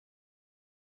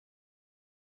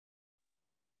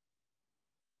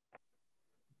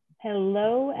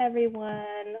Hello,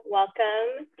 everyone.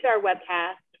 Welcome to our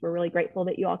webcast. We're really grateful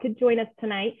that you all could join us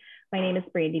tonight. My name is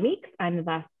Brandy Meeks. I'm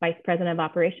the Vice President of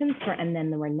Operations for And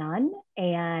Then There Were None.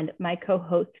 And my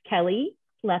co-host, Kelly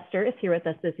Lester, is here with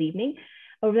us this evening.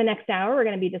 Over the next hour, we're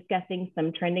going to be discussing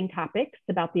some trending topics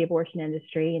about the abortion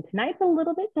industry. And tonight's a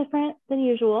little bit different than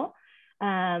usual.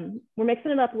 We're mixing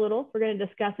it up a little. We're going to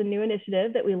discuss a new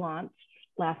initiative that we launched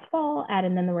last fall at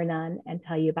And Then There Were None and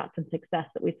tell you about some success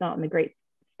that we saw in the great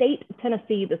state of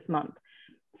Tennessee this month.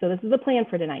 So this is the plan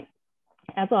for tonight.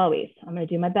 As always, I'm going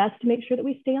to do my best to make sure that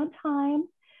we stay on time,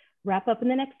 wrap up in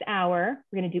the next hour.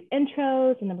 We're going to do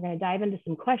intros and then we're going to dive into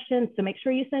some questions. So make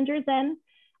sure you send yours in.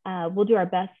 We'll do our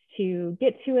best to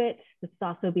get to it. This is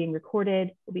also being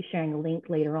recorded. We'll be sharing a link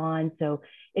later on. So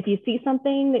if you see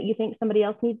something that you think somebody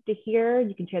else needs to hear,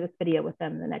 you can share this video with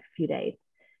them in the next few days.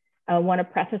 I want to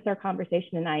preface our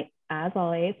conversation tonight, as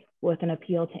always, with an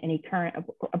appeal to any current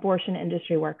abortion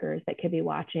industry workers that could be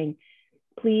watching.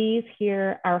 Please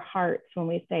hear our hearts when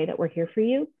we say that we're here for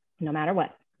you, no matter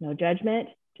what. No judgment,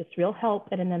 just real help.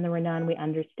 And then there were none. We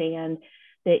understand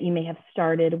that you may have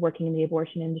started working in the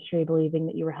abortion industry believing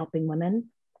that you were helping women.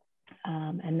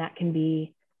 And that can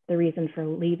be the reason for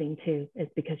leaving too, is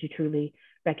because you truly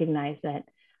recognize that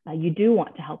you do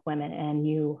want to help women, and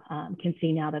you can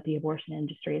see now that the abortion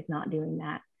industry is not doing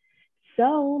that.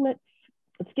 So let's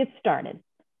get started.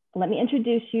 Let me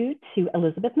introduce you to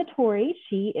Elizabeth Matory.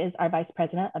 She is our Vice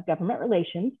President of Government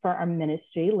Relations for our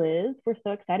ministry. Liz, we're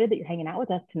so excited that you're hanging out with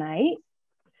us tonight.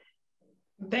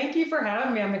 Thank you for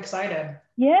having me. I'm excited.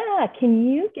 Yeah, can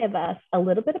you give us a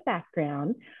little bit of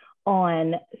background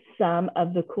on some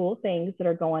of the cool things that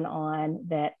are going on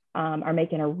that are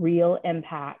making a real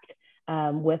impact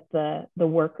with the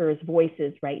workers'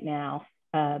 voices right now,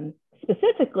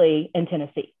 specifically in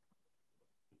Tennessee?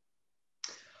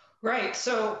 Right.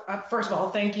 So first of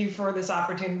all, thank you for this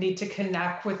opportunity to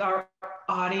connect with our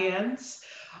audience.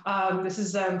 This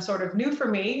is sort of new for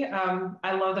me.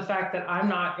 I love the fact that I'm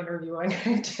not interviewing.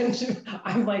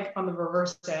 I'm like on the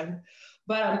reverse end.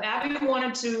 But Abby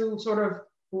wanted to sort of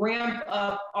ramp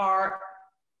up our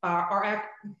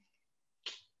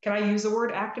can I use the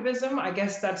word activism? I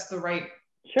guess that's the right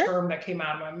term that came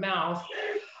out of my mouth.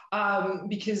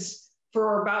 Because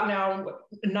for about now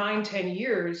 9-10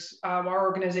 years, our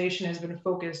organization has been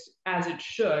focused, as it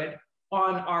should,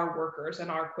 on our workers and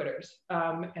our quitters.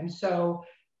 And so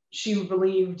she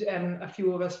believed, and a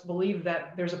few of us believe,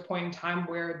 that there's a point in time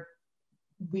where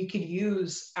we could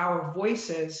use our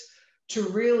voices to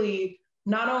really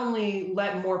not only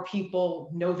let more people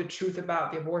know the truth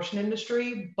about the abortion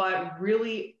industry, but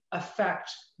really affect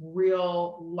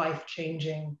real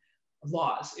life-changing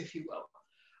laws, if you will.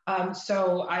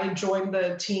 So I joined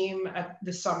the team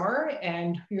this summer,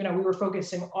 and we were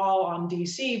focusing all on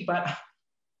DC, but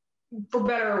for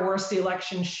better or worse, the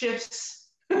election shifts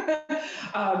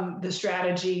the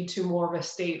strategy to more of a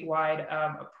statewide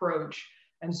approach.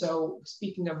 And so,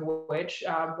 speaking of which,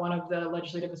 one of the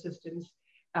legislative assistants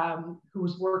who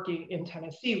was working in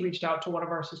Tennessee reached out to one of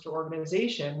our sister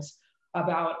organizations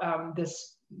about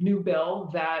this new bill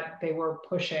that they were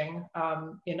pushing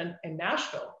in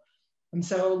Nashville. And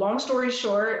so, long story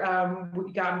short,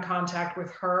 we got in contact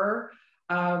with her,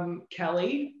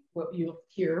 Kelly. What you'll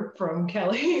hear from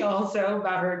Kelly also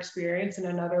about her experience, and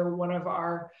another one of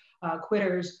our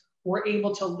quitters were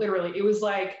able to literally, it was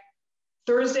like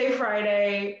Thursday,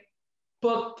 Friday,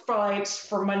 booked flights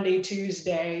for Monday,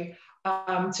 Tuesday,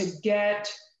 to get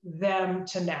them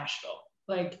to Nashville.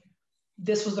 Like,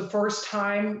 this was the first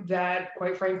time that,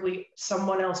 quite frankly,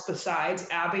 someone else besides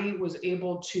Abby was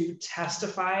able to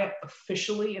testify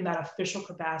officially in that official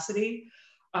capacity.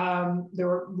 There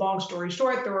were, long story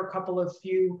short, there were a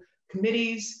few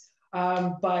committees,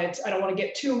 but I don't want to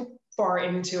get too far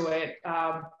into it.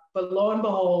 But lo and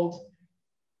behold,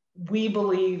 we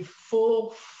believe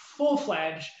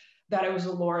full-fledged that it was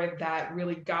the Lord that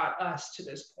really got us to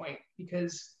this point,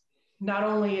 because not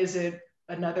only is it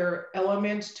another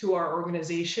element to our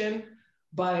organization,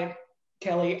 but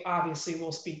Kelly obviously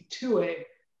will speak to it.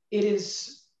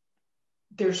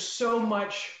 There's so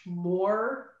much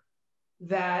more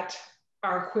that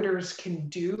our quitters can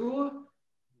do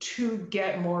to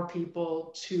get more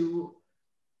people to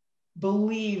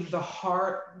believe the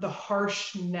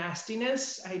harsh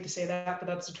nastiness, I hate to say that, but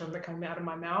that's the term that came out of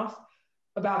my mouth,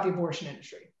 about the abortion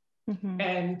industry. Mm-hmm.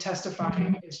 And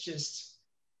testifying is just,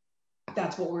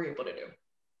 that's what we're able to do.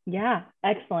 Yeah,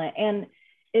 excellent. And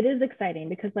it is exciting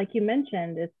because, like you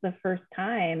mentioned, it's the first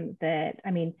time that,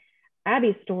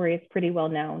 Abby's story is pretty well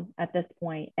known at this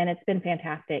point, and it's been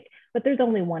fantastic, but there's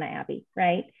only one Abby,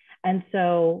 right? And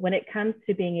so when it comes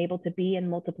to being able to be in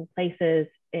multiple places,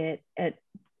 it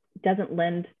doesn't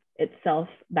lend itself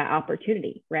that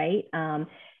opportunity, right?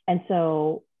 And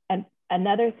so, and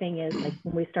another thing is, like,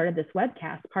 when we started this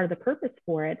webcast, part of the purpose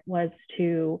for it was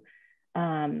to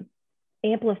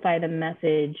amplify the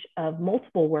message of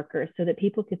multiple workers so that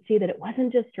people could see that it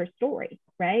wasn't just her story,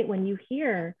 right? When you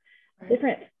hear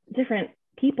different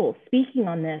people speaking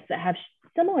on this that have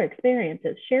similar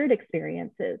experiences, shared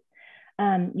experiences,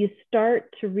 you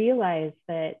start to realize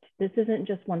that this isn't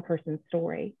just one person's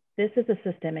story. This is a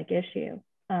systemic issue.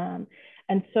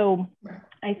 And so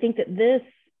I think that this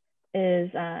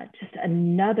is just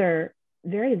another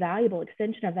very valuable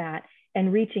extension of that,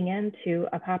 and reaching into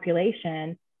a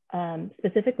population,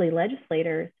 specifically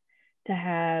legislators, to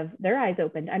have their eyes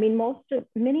opened. I mean,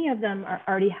 many of them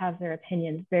already have their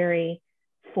opinions very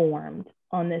formed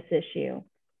on this issue,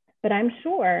 but I'm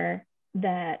sure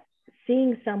that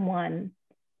seeing someone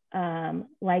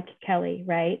like Kelly,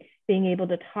 right, being able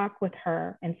to talk with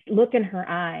her and look in her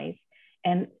eyes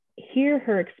and hear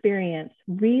her experience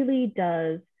really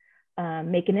does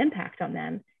make an impact on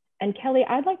them. And Kelly,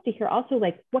 I'd like to hear also,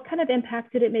 like, what kind of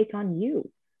impact did it make on you?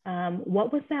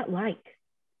 What was that like?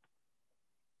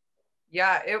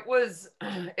 Yeah, it was,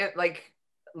 like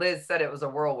Liz said, it was a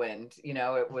whirlwind. You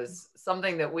know, it was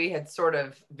something that we had sort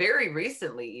of very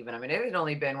recently, even, I mean, it had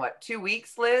only been, what, 2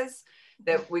 weeks, Liz,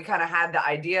 that we kind of had the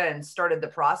idea and started the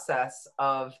process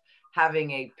of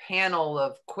having a panel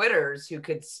of quitters who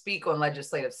could speak on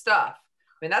legislative stuff.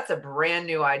 I mean, that's a brand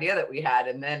new idea that we had.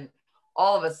 And then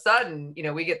all of a sudden, you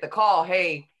know, we get the call,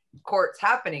 hey, court's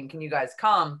happening. Can you guys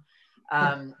come?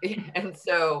 And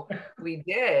so we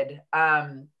did.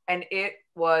 And it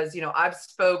was, you know, I've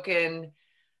spoken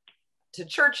to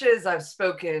churches, I've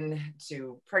spoken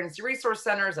to pregnancy resource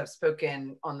centers, I've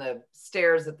spoken on the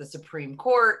stairs at the Supreme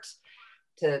Court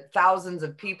to thousands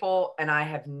of people, and I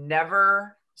have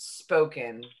never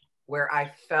spoken where I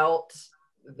felt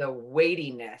the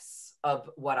weightiness of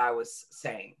what I was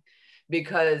saying.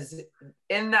 Because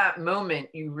in that moment,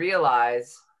 you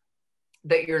realize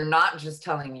that you're not just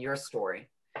telling your story,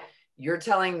 you're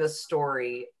telling the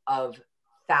story of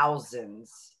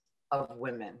thousands of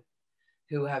women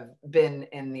who have been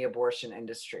in the abortion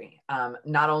industry,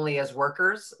 not only as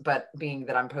workers, but being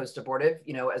that I'm post-abortive,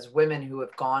 you know, as women who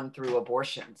have gone through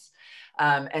abortions.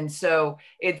 And so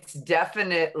it's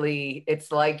definitely,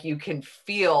 it's like you can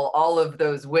feel all of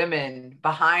those women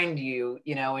behind you,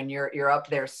 you know, and you're up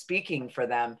there speaking for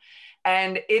them.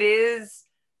 And it is,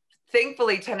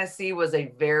 thankfully, Tennessee was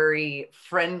a very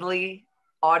friendly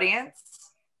audience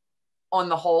on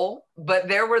the whole, but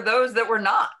there were those that were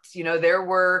not. You know, there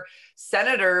were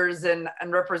senators and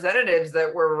representatives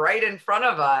that were right in front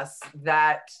of us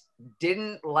that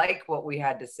didn't like what we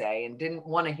had to say and didn't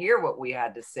want to hear what we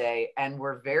had to say, and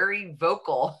were very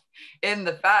vocal in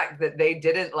the fact that they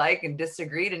didn't like and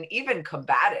disagreed, and even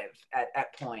combative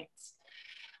at points.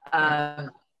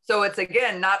 So it's,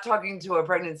 again, not talking to a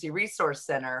pregnancy resource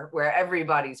center where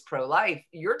everybody's pro-life.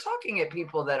 You're talking at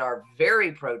people that are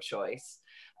very pro-choice,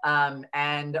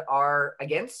 and are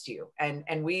against you.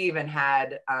 And we even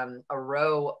had a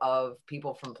row of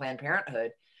people from Planned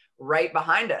Parenthood right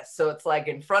behind us. So it's like,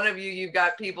 in front of you, you've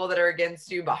got people that are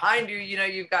against you. Behind you, you know,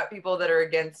 you've got people that are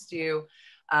against you.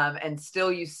 And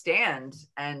still you stand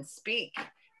and speak.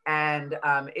 And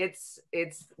it's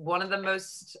one of the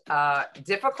most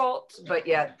difficult, but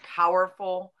yet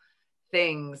powerful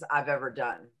things I've ever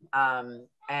done.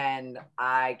 And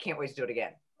I can't wait to do it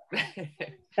again.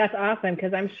 That's awesome,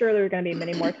 because I'm sure there are going to be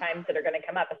many more times that are going to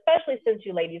come up, especially since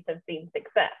you ladies have seen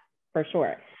success, for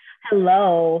sure.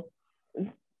 Hello.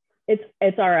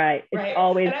 It's all right. It's right.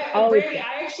 always. Brandy,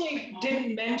 I actually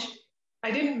didn't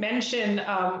mention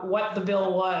what the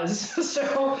bill was.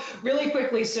 So really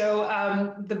quickly,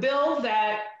 so the bill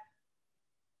that,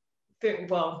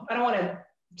 well, I don't want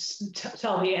to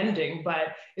tell the ending,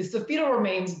 but it's the fetal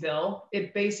remains bill.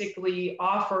 It basically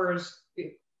offers,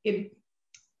 it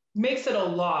makes it a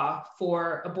law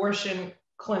for abortion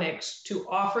clinics to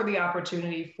offer the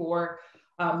opportunity for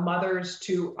mothers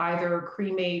to either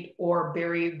cremate or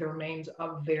bury the remains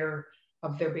of their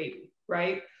baby,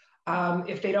 right?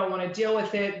 If they don't want to deal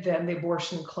with it, then the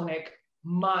abortion clinic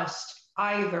must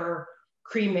either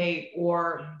cremate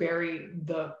or bury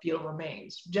the fetal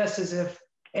remains, just as if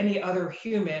any other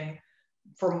human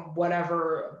from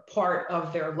whatever part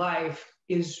of their life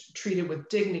is treated with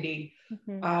dignity.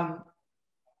 Mm-hmm.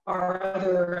 Our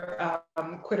other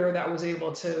quitter that was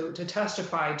able to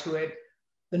testify to it,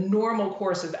 the normal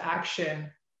course of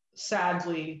action,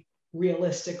 sadly,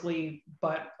 realistically,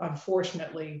 but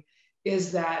unfortunately,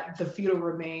 is that the fetal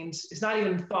remains is not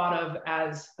even thought of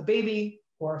as a baby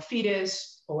or a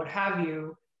fetus or what have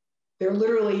you. They're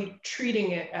literally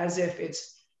treating it as if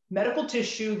it's medical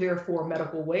tissue, therefore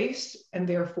medical waste, and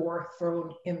therefore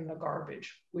thrown in the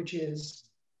garbage, which is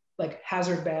like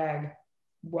hazard bag,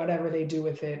 whatever they do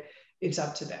with it, it's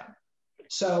up to them.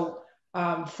 So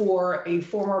for a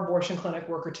former abortion clinic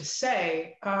worker to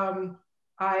say, I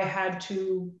had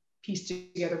to piece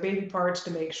together baby parts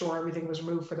to make sure everything was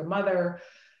removed for the mother.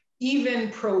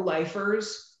 Even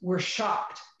pro-lifers were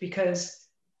shocked because,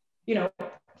 you know,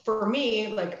 for me,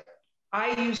 like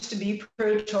I used to be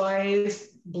pro-choice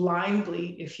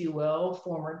blindly, if you will,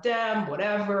 former Dem,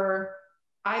 whatever.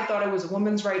 I thought it was a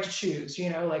woman's right to choose, you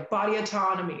know, like body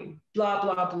autonomy, blah,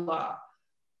 blah, blah.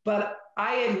 But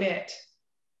I admit,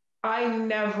 I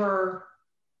never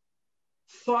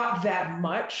thought that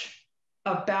much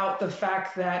about the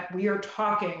fact that we are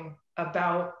talking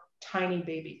about tiny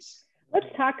babies. Let's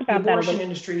talk The about that a abortion little.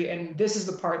 industry, and this is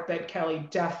the part that Kelly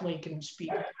definitely can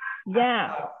speak.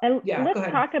 Yeah, and Yeah, let's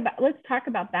talk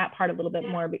about that part a little bit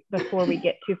more before we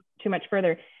get too much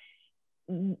further.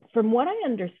 From what I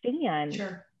understand,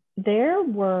 Sure. There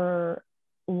were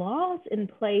laws in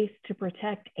place to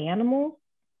protect animals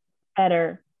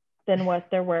better than what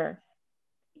there were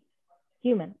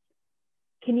humans.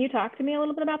 Can you talk to me a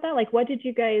little bit about that? Like, what did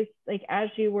you guys, like, as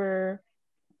you were,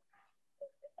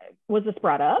 was this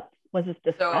brought up? Was this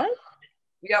discussed?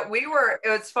 Yeah,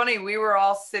 it's funny, we were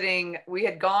all sitting, we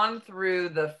had gone through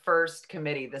the first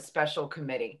committee, the special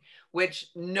committee, which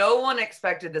no one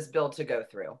expected this bill to go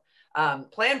through.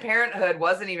 Planned Parenthood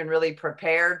wasn't even really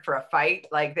prepared for a fight.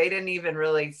 Like they didn't even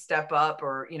really step up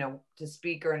or, you know, to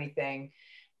speak or anything.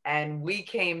 And we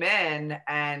came in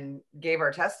and gave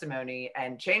our testimony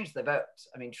and changed the vote.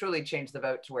 I mean, truly changed the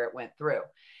vote to where it went through.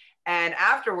 And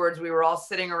afterwards, we were all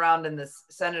sitting around in this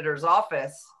senator's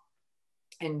office,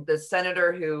 and the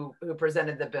senator who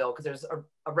presented the bill, because there's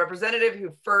a representative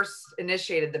who first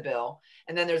initiated the bill,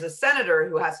 and then there's a senator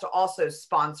who has to also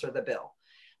sponsor the bill.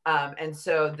 And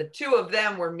so the two of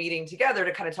them were meeting together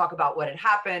to kind of talk about what had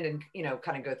happened and, you know,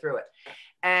 kind of go through it.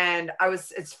 And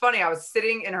it's funny, I was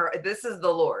sitting this is the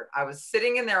Lord. I was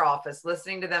sitting in their office,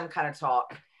 listening to them kind of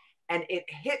talk, and it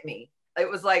hit me. It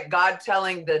was like God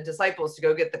telling the disciples to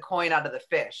go get the coin out of the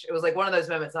fish. It was like one of those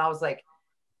moments. And I was like,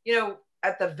 you know,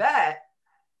 at the vet,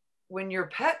 when your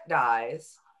pet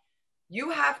dies,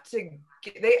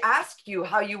 they ask you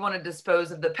how you want to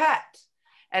dispose of the pet.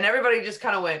 And everybody just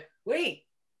kind of went, wait,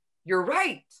 you're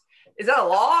right. Is that a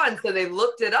law? And so they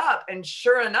looked it up, and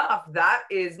sure enough, that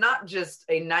is not just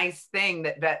a nice thing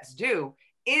that vets do.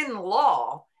 In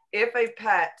law, if a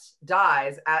pet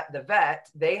dies at the vet,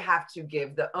 they have to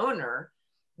give the owner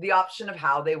the option of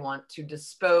how they want to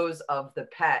dispose of the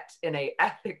pet in an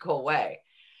ethical way.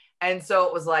 And so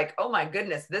it was like, oh my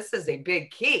goodness, this is a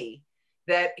big key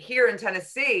that here in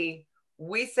Tennessee,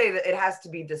 we say that it has to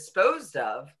be disposed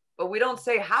of, but we don't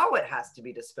say how it has to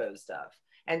be disposed of.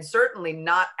 And certainly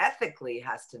not ethically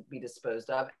has to be disposed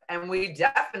of. And we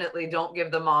definitely don't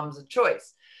give the moms a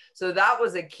choice. So that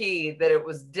was a key, that it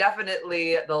was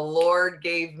definitely the Lord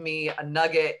gave me a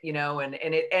nugget, you know, and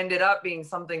it ended up being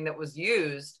something that was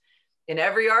used in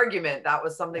every argument. That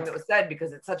was something that was said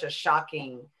because it's such a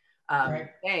shocking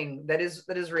thing that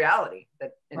is reality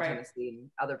that in Tennessee and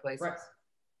other places. Right.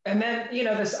 And then, you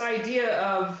know, this idea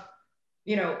of,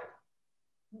 you know,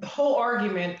 the whole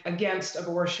argument against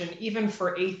abortion, even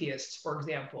for atheists, for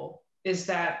example, is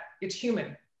that it's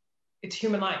human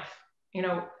life. You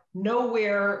know,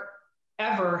 nowhere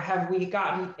ever have we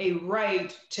gotten a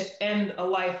right to end a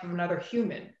life of another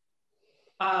human.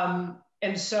 And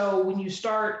so when you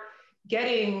start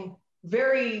getting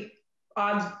very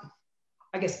odd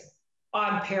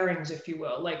pairings, if you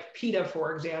will, like PETA,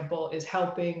 for example, is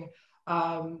helping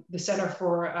the Center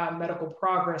for Medical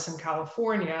Progress in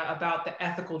California about the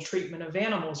ethical treatment of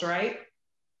animals, right?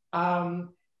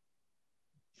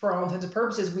 For all intents and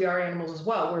purposes, we are animals as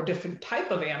well. We're a different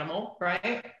type of animal,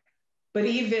 right? But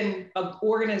even an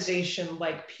organization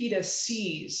like PETA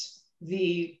sees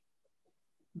the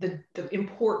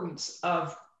importance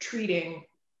of treating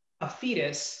a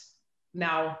fetus,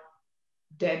 now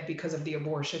dead because of the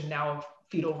abortion, now of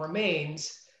fetal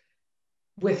remains,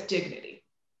 with dignity.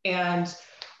 And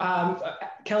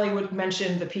Kelly would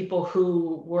mention the people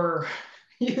who were,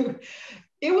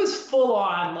 it was full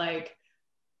on, like,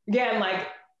 again, like,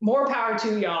 more power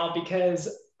to y'all, because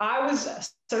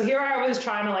here I was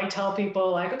trying to like tell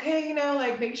people like, okay, you know,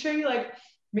 like make sure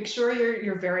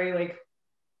you're very like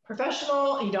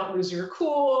professional and you don't lose your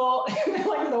cool. And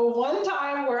like the one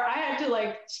time where I had to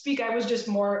like speak, I was just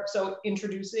more so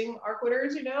introducing our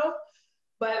quitters, you know,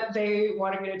 but they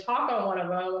wanted me to talk on one of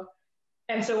them.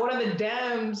 And so one of the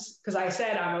Dems, because I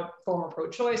said I'm a former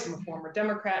pro-choice, I'm a former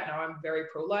Democrat, now I'm very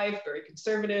pro-life, very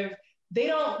conservative. they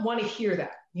don't want to hear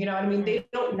that. You know what I mean? They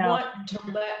don't want to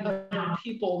let other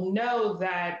people know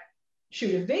that,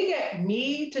 shoot, if they get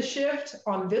me to shift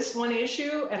on this one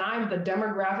issue and I'm the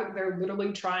demographic they're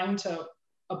literally trying to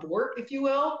abort, if you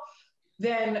will,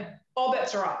 then all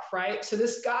bets are off, right? So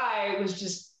this guy was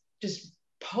just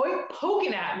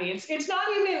poking at me. It's not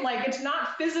even like, it's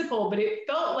not physical, but it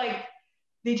felt like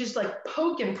they just like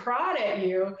poke and prod at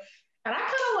you. And I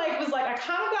kind of like was like, I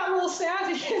kind of got a little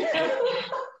sassy, you know?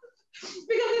 Because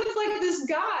it's like this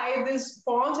guy, this,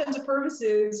 for all intents and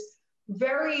purposes,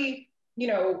 very, you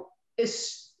know,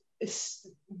 is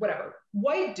whatever,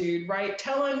 white dude, right?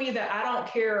 Telling me that I don't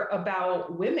care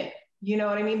about women. You know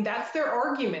what I mean? That's their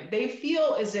argument. They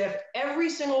feel as if every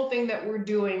single thing that we're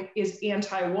doing is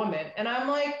anti-woman. And I'm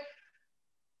like,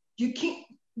 you can't,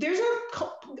 there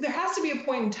has to be a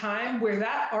point in time where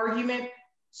that argument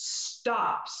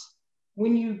stops.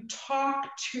 When you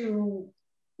talk to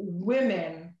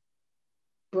women,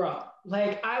 bro,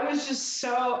 like I was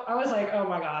like, oh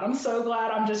my God, I'm so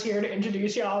glad I'm just here to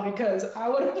introduce y'all, because I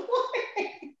would have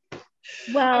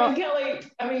well, I mean, Kelly,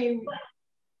 I mean,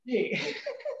 yeah.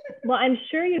 Well, I'm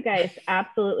sure you guys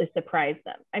absolutely surprised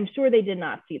them. I'm sure they did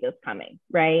not see this coming,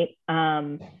 right?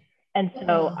 And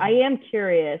so I am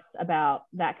curious about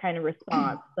that kind of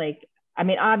response. Like, I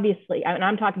mean, obviously, and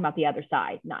I'm talking about the other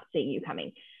side, not seeing you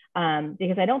coming,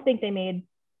 because I don't think they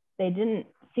didn't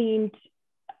seem,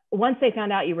 once they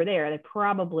found out you were there, they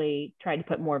probably tried to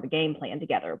put more of a game plan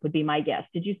together, would be my guess.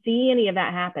 Did you see any of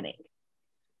that happening?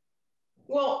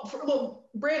 Well,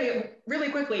 Brandy,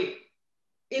 really quickly,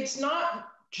 it's not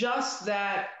just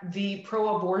that the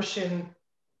pro-abortion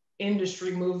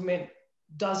industry movement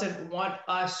doesn't want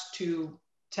us to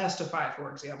testify,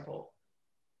 for example.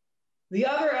 The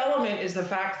other element is the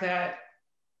fact that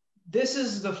this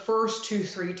is the first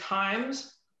 2-3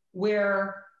 times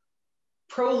where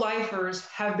pro-lifers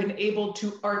have been able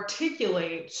to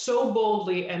articulate so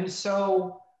boldly and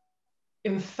so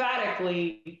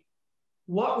emphatically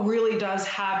what really does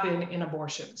happen in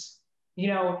abortions. You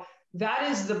know,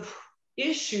 that is the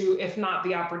issue, if not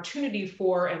the opportunity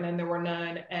for, and then there were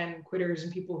none, and quitters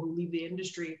and people who leave the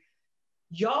industry.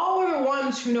 Y'all are the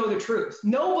ones who know the truth.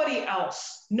 Nobody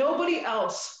else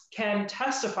can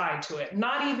testify to it.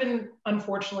 Not even,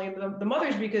 unfortunately, the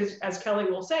mothers, because as Kelly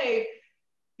will say,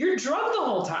 you're drugged the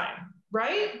whole time,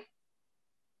 right?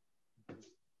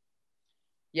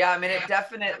 Yeah, I mean, it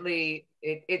definitely,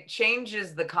 it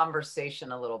changes the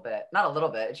conversation a little bit. Not a little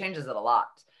bit, it changes it a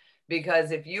lot.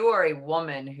 Because if you are a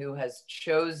woman who has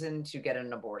chosen to get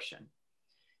an abortion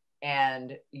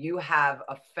and you have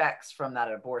effects from that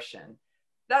abortion,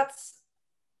 that's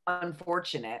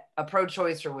unfortunate. A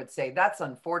pro-choicer would say that's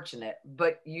unfortunate,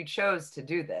 but you chose to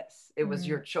do this. It was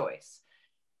your choice.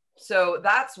 So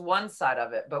that's one side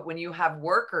of it. But when you have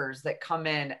workers that come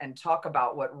in and talk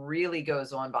about what really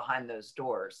goes on behind those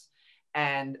doors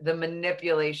and the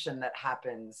manipulation that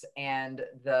happens and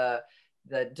the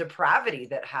depravity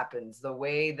that happens, the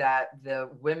way that the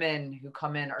women who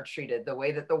come in are treated, the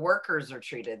way that the workers are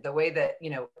treated, the way that, you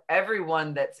know,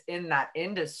 everyone that's in that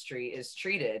industry is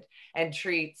treated and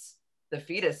treats the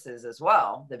fetuses as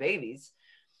well, the babies,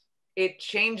 it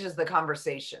changes the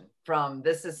conversation from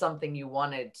this is something you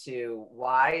wanted to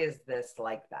why is this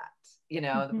like that? You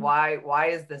know, why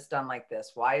is this done like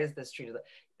this? Why is this treated?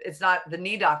 It's not, the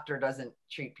knee doctor doesn't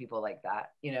treat people like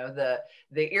that. You know,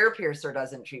 the ear piercer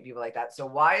doesn't treat people like that. So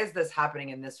why is this happening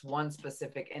in this one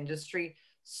specific industry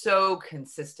so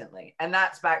consistently? And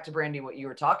that's back to Brandy, what you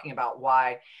were talking about,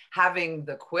 why having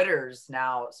the quitters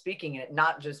now speaking it,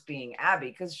 not just being Abby,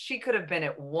 because she could have been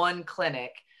at one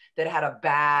clinic that had a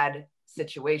bad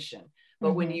situation.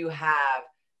 But when you have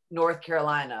North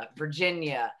Carolina,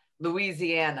 Virginia,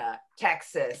 Louisiana,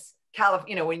 Texas, California,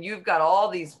 you know, when you've got all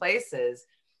these places,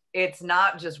 it's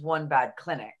not just one bad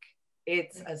clinic.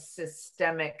 It's a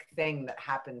systemic thing that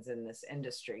happens in this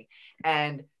industry.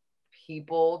 And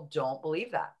people don't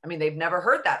believe that. I mean, they've never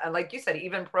heard that. And like you said,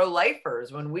 even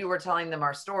pro-lifers, when we were telling them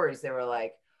our stories, they were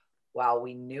like, wow,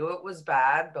 we knew it was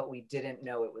bad, but we didn't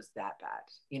know it was that bad,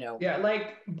 you know? Yeah,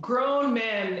 like grown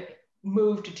men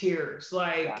move to tears,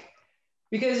 like,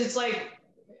 because it's like,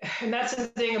 and that's the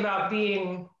thing about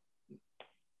being,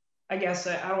 I guess,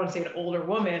 I don't want to say an older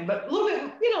woman, but a little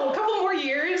bit, you know, a couple more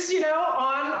years, you know,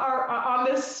 on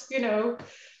this, you know,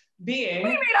 being. What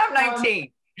do you mean I'm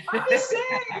 19? I'm just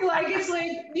saying, like, it's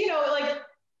like, you know, like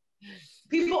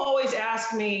people always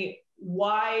ask me,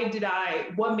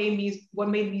 what made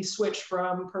me switch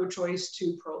from pro-choice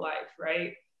to pro-life,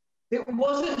 right? It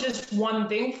wasn't just one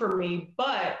thing for me,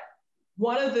 but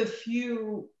one of the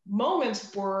few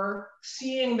moments were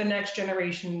seeing the next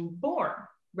generation born,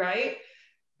 right?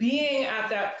 being at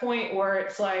that point where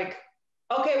it's like,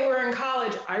 okay, we're in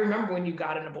college. I remember when you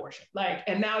got an abortion, like,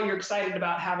 and now you're excited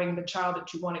about having the child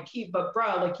that you want to keep, but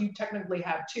bro, like you technically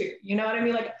have two, you know what I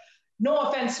mean? Like, no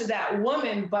offense to that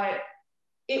woman, but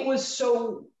it was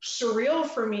so surreal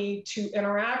for me to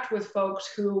interact with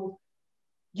folks who,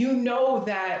 you know,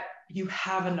 that you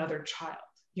have another child,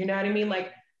 you know what I mean?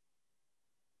 Like,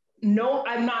 no,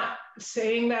 I'm not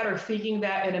saying that or thinking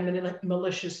that in a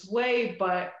malicious way,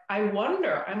 but I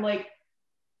wonder, I'm like,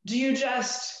 do you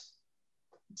just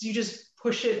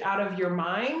push it out of your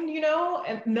mind, you know,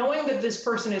 and knowing that this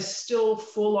person is still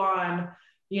full on,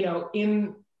 you know,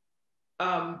 in,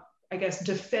 I guess,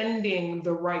 defending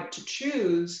the right to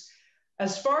choose.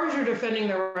 As far as you're defending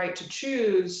the right to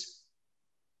choose,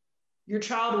 your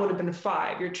child would have been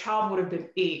 5, your child would have been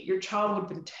 8, your child would have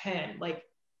been 10. Like,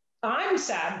 I'm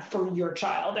sad for your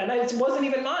child, and it wasn't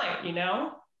even mine, you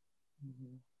know?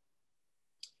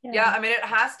 Yeah, I mean, it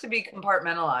has to be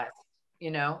compartmentalized. You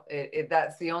know,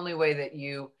 that's the only way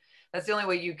that's the only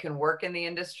way you can work in the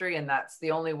industry. And that's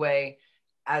the only way,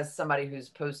 as somebody who's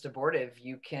post-abortive,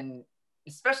 you can,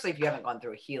 especially if you haven't gone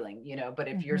through a healing, you know, but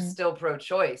if you're still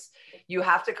pro-choice, you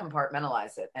have to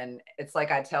compartmentalize it. And it's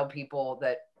like I tell people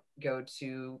that go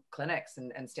to clinics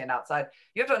and stand outside,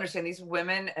 you have to understand these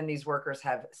women and these workers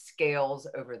have scales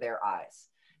over their eyes.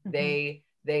 They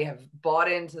have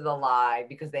bought into the lie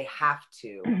because they have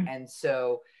to. And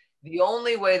so the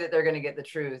only way that they're going to get the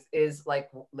truth is like,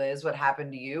 Liz, what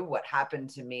happened to you, what happened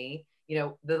to me, you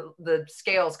know, the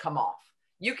scales come off.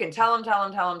 You can tell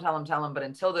them, but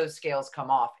until those scales come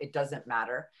off, it doesn't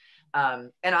matter.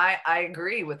 And I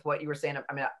agree with what you were saying.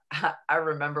 I mean, I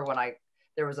remember when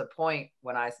there was a point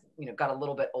when I, you know, got a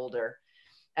little bit older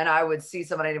and I would see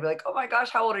somebody and be like, oh my gosh,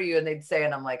 how old are you? And they'd say,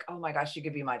 and I'm like, oh my gosh, you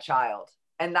could be my child.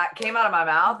 And that came out of my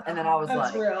mouth. And then I was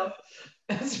That's like, real.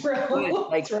 That's real.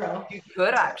 like, That's real. You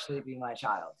could actually be my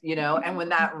child, you know? And when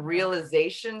that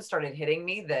realization started hitting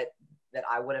me that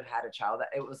I would have had a child,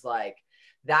 it was like,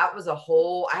 that was I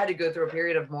had to go through a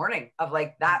period of mourning of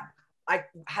like that. I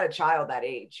had a child that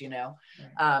age, you know?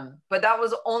 But that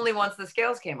was only once the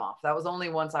scales came off. That was only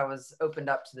once I was opened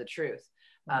up to the truth.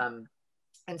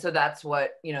 And so that's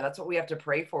what, you know, that's what we have to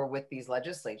pray for with these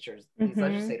legislators.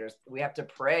 We have to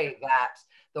pray that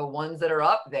the ones that are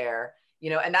up there, you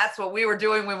know, and that's what we were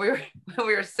doing when we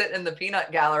were sitting in the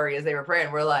peanut gallery as they were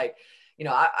praying. We're like, you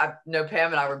know, I know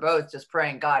Pam and I were both just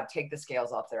praying, God, take the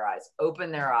scales off their eyes,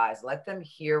 open their eyes, let them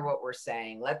hear what we're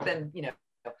saying, let them, you know,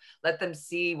 let them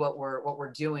see what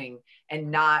we're doing and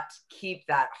not keep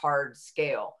that hard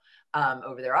scale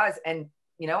over their eyes. And,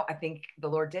 you know, I think the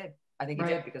Lord did. I think he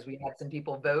did, because we had some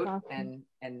people vote and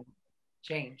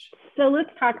change. So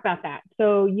let's talk about that.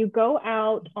 So you go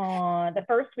out on the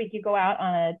first week, you go out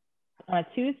on a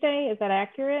Tuesday. Is that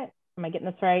accurate? Am I getting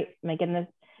this right? Am I getting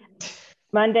this?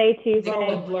 Monday, Tuesday.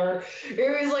 All a blur.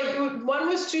 It was like, one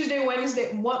was Tuesday,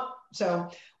 Wednesday. So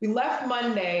we left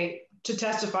Monday to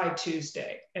testify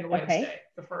Tuesday and Wednesday,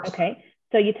 the first time.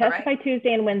 So you testify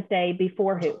Tuesday and Wednesday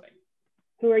before who?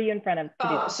 Who are you in front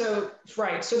of? So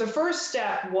the first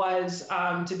step was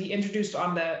to be introduced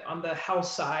on the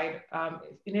House side.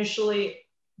 Initially,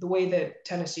 the way that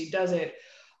Tennessee does it,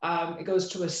 it goes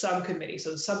to a subcommittee.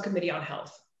 So the subcommittee on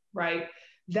health, right?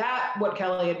 That, what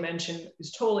Kelly had mentioned,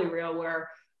 is totally real, where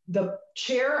the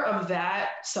chair of that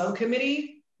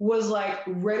subcommittee was like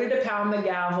ready to pound the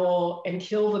gavel and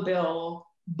kill the bill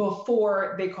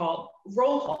before they called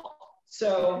roll call.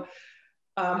 So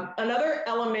another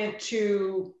element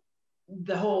to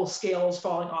the whole scales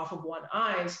falling off of one's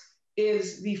eyes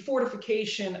is the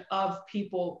fortification of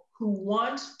people who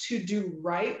want to do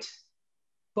right,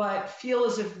 but feel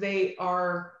as if they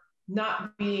are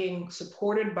not being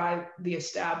supported by the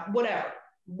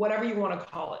whatever you want to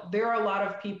call it. There are a lot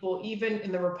of people, even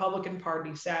in the Republican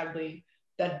Party, sadly,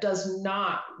 that does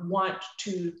not want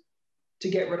to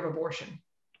get rid of abortion.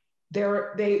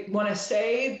 They want to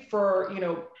say, for, you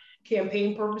know,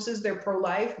 campaign purposes, they're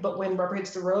pro-life, but when rubber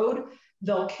hits the road,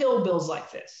 they'll kill bills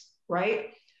like this,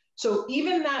 right? So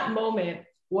even that moment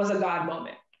was a God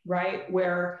moment, right?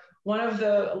 Where one of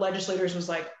the legislators was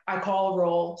like, I call a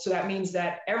roll. So that means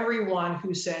that everyone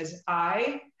who says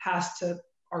I has to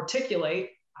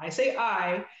articulate, I say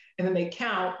I, and then they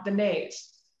count the nays.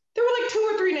 There were like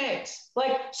 2 or 3 nays.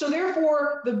 Like, so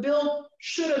therefore the bill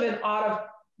should have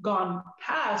gone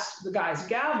past the guy's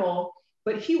gavel,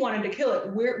 but he wanted to kill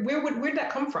it. Where'd that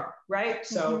come from, right?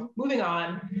 So moving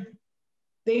on,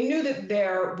 they knew that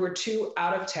there were 2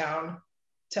 out of town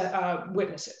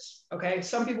witnesses, okay?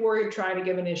 Some people were trying to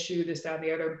give an issue, this, that, and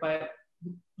the other, but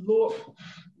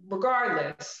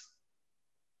regardless,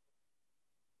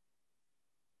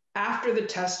 after the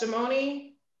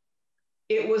testimony,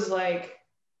 it was like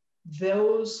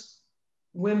those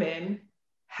women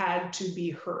had to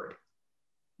be heard.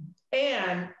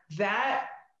 And that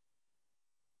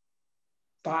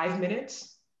 5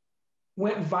 minutes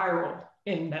went viral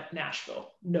in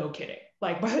Nashville. No kidding.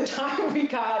 Like, by the time we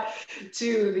got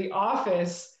to the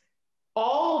office,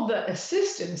 all the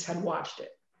assistants had watched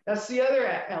it. That's the other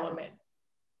element,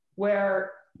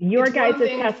 where your guys'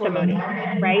 testimony,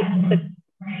 right?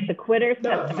 The quitters'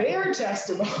 testimony. Their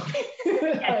testimony.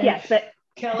 Yes, but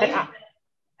Kelly.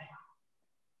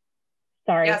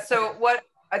 Sorry. Yeah. So what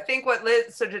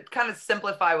Liz, so to kind of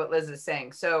simplify what Liz is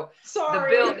saying. So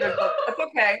sorry. The bill, it's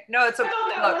okay. No, it's okay.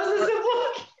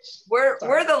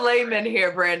 We're the laymen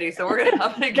here, Brandy. So I'm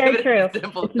gonna give it a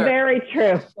simple term. Very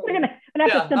true. We're gonna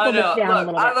have to simple this down a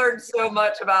little bit. I learned so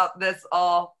much about this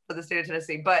all for the state of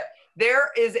Tennessee, but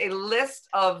there is a list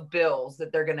of bills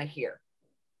that they're gonna hear.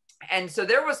 And so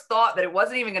there was thought that it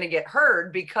wasn't even going to get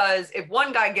heard, because if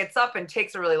one guy gets up and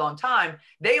takes a really long time,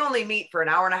 they only meet for an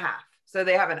hour and a half. So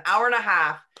they have an hour and a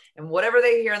half, and whatever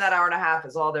they hear in that hour and a half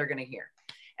is all they're going to hear.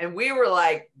 And we were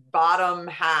like bottom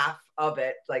half of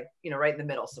it, like, right in the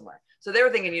middle somewhere. So they were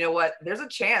thinking, you know what, there's a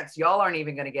chance y'all aren't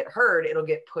even going to get heard. It'll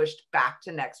get pushed back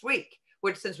to next week,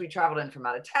 which, since we traveled in from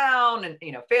out of town and,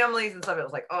 families and stuff, it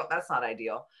was like, oh, that's not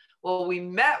ideal. Well, we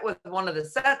met with one of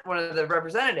the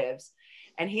representatives,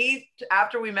 and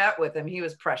after we met with him, he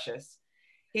was precious.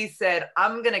 He said,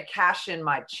 I'm going to cash in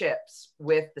my chips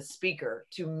with the speaker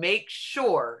to make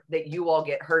sure that you all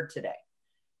get heard today.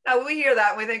 Now we hear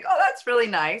that and we think, oh, that's really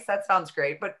nice. That sounds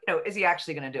great. But is he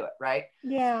actually going to do it? Right.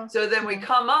 Yeah. So then we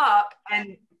come up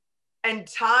and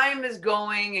time is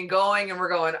going and going, and we're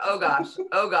going, oh gosh.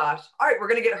 All right, we're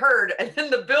going to get heard. And then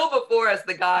the bill before us,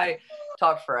 the guy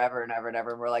talked forever and ever and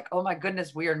ever. And we're like, oh my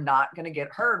goodness, we are not going to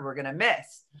get heard. We're going to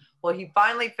miss. Well, he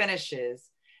finally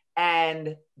finishes,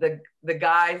 and the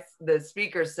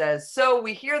speaker says, so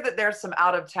we hear that there's some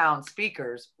out of town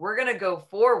speakers. We're going to go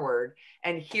forward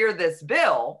and hear this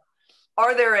bill.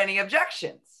 Are there any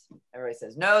objections? Everybody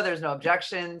says, no, there's no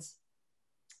objections.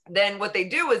 Then what they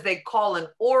do is they call an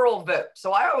oral vote.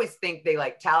 So I always think they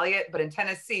tally it, but in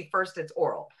Tennessee, first it's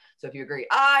oral. So if you agree,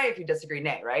 aye; if you disagree,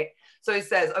 nay, right? So he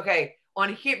says, okay,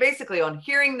 on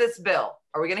hearing this bill,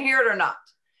 are we going to hear it or not?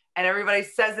 And everybody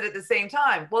says it at the same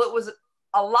time. Well, it was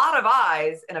a lot of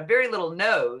ayes and a very little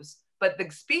no's, but the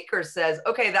speaker says,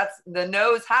 okay, that's the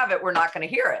no's have it. We're not going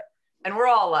to hear it. And we're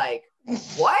all like,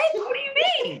 what? What do you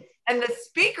mean? And the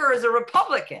speaker is a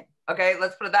Republican. Okay,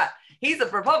 let's put it that. He's a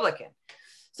Republican.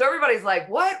 So everybody's like,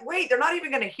 what? Wait, they're not even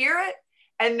going to hear it?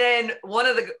 And then one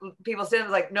of the people standing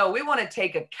was like, no, we want to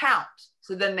take a count.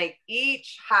 So then they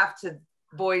each have to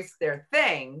voice their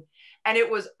thing. And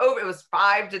it was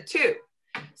 5-2.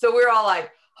 So we were all like,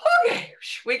 okay,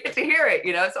 we get to hear it,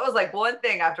 So it was like one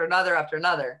thing after another after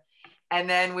another. And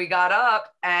then we got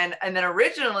up, and then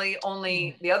originally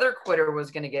only the other quitter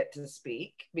was going to get to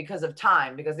speak because of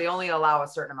time, because they only allow a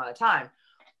certain amount of time.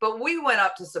 But we went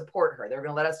up to support her. They were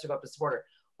going to let us to go up to support her.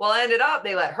 Well, it ended up,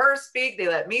 they let her speak. They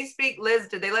let me speak. Liz,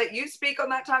 did they let you speak on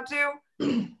that time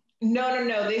too?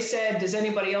 No. They said, does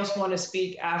anybody else want to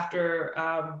speak after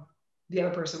the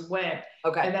other person went?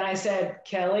 Okay. And then I said,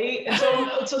 Kelly. And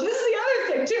so this is the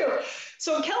other thing too.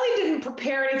 So Kelly didn't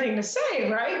prepare anything to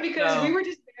say, right? Because we were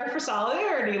just there for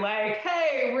solidarity. Like,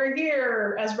 hey, we're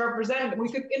here as representatives. We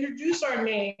could introduce our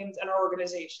names and our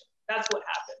organization. That's what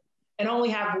happened. And only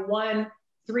have 1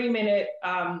 3-minute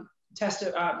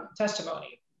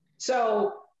testimony.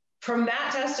 So from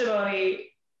that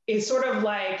testimony, it's sort of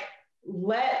like,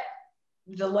 let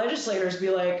the legislators be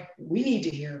like, we need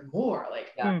to hear more.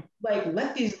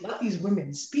 Let these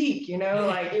women speak,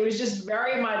 it was just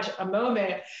very much a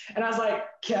moment. And I was like,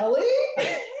 Kelly?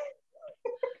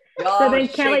 So then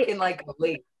Kelly, shaking like a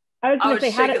leaf. I was going to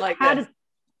say,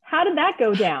 how did that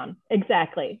go down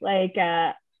exactly?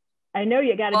 I know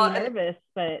you got to be nervous,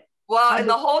 but. Well, and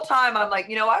the whole time I'm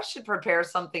like, I should prepare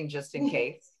something just in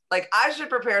case. I should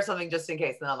prepare something just in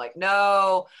case. And I'm like,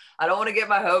 no, I don't want to get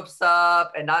my hopes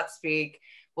up and not speak.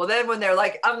 Well, then when they're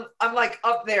like, I'm like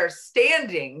up there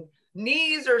standing,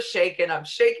 knees are shaking. I'm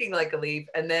shaking like a leaf.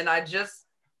 And then I just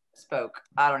spoke.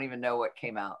 I don't even know what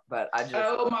came out, but I just.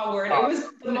 Oh my word. It was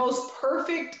the most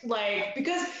perfect,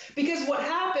 because what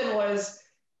happened was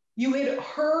you had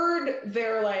heard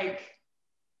their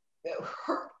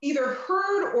either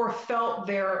heard or felt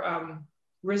their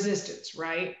resistance,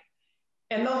 right?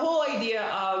 And the whole idea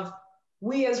of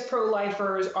we as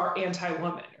pro-lifers are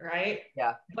anti-woman, right?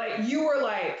 Yeah. But you were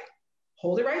like,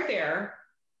 hold it right there.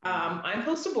 I'm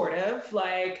post-abortive,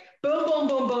 boom, boom,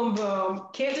 boom, boom, boom.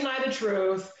 Can't deny the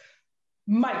truth.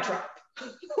 Mic drop.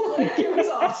 It was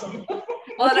awesome.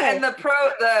 Well, and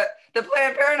the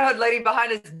Planned Parenthood lady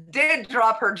behind us did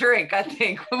drop her drink, I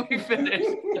think, when we finished.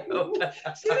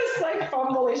 She was like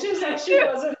fumbling. She was like, she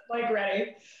wasn't like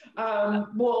ready.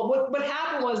 Well, what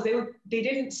happened was they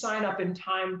didn't sign up in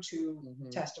time to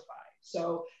testify.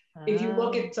 So if you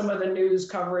look at some of the news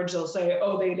coverage, they'll say,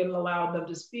 oh, they didn't allow them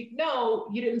to speak. No,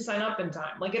 you didn't sign up in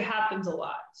time. Like, it happens a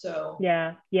lot. So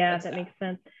yeah, that makes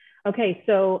sense. Okay,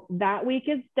 so that week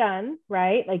is done,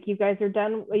 right? Like, you guys are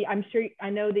done. I'm sure, I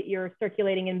know that you're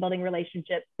circulating and building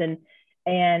relationships and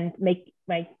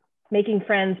making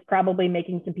friends, probably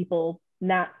making some people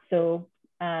not so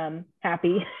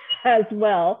happy as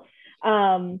well.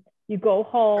 You go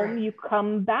home, you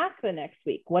come back the next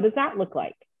week. What does that look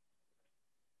like?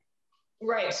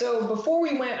 Right. So before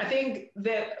we went, I think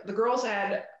that the girls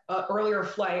had an earlier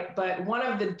flight, but one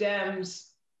of the Dems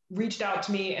reached out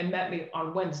to me and met me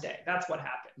on Wednesday. That's what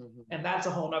happened. And that's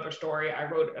a whole nother story. I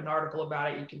wrote an article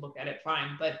about it. You can look at it,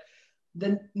 fine. But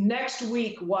the next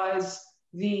week was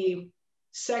the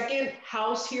second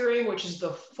House hearing, which is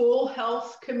the full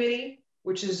health committee,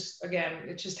 which is, again,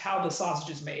 it's just how the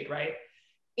sausage is made, right?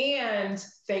 And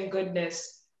thank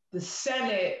goodness the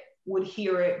Senate would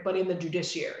hear it, but in the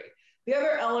judiciary. The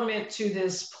other element to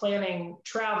this planning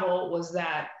travel was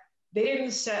that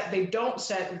they don't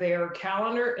set their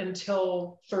calendar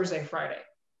until Thursday, Friday.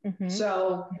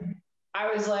 So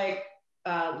I was like,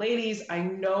 ladies, I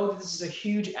know this is a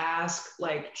huge ask,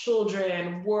 like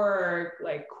children, work,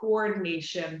 like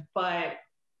coordination, but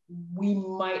we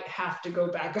might have to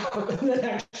go back up in the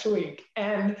next week.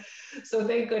 And so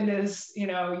thank goodness, you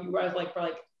guys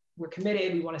we're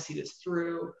committed, we want to see this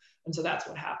through. And so that's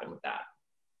what happened with that.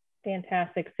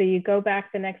 Fantastic. So you go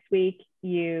back the next week,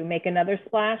 you make another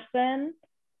splash then.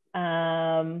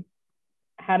 How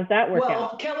does that work out?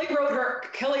 Well,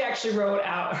 Kelly actually wrote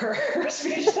out her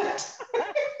speech.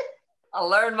 I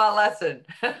learned my lesson.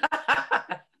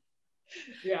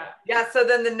 Yeah. So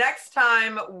then the next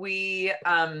time we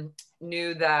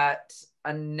knew that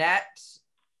Annette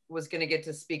was going to get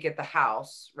to speak at the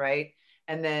House, right?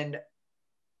 And then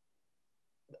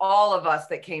all of us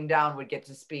that came down would get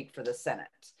to speak for the Senate.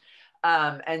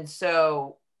 And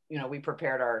so, we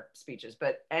prepared our speeches,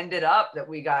 but ended up that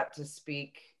we got to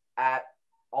speak at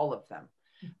all of them.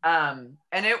 And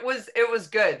it was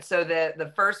good. So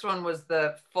the first one was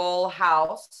the full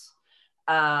House.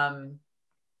 And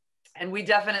we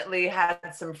definitely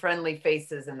had some friendly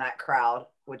faces in that crowd,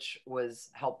 which was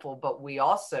helpful, but we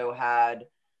also had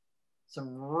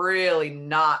some really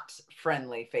not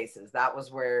friendly faces. That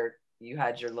was where you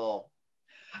had your little...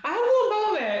 I had a little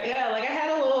moment. Yeah, like I had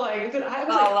a little I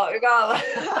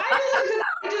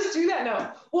just do that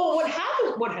now. Well, what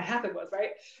happened was,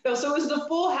 right? No, so it was the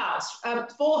full House,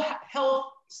 full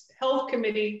health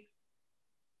committee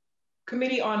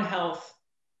on health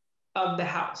of the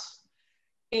House.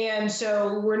 And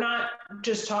so we're not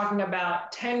just talking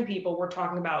about 10 people, we're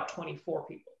talking about 24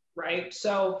 people, right?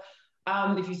 So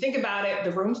if you think about it,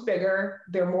 the room's bigger,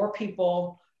 there are more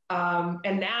people.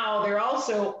 And now they're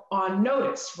also on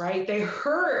notice, right? They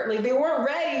heard, like they weren't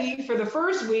ready for the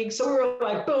first week. So we were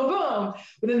like, boom, boom.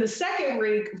 But then the second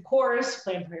week, of course,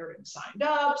 Planned Parenthood signed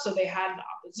up. So they had an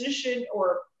opposition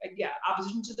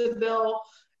to the bill.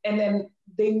 And then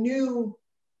they knew,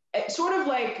 sort of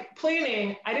like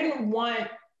planning, I didn't want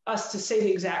us to say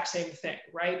the exact same thing,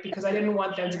 right? Because I didn't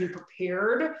want them to be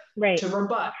prepared to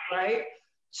rebut, right?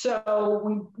 So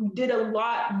we did a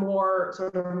lot more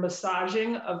sort of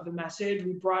massaging of the message.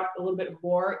 We brought a little bit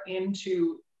more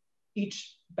into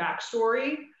each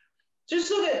backstory, just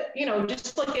so that,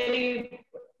 just like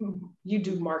you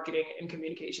do marketing and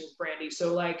communications, Brandy.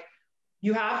 So like,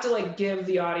 you have to like give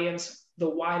the audience the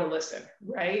why to listen,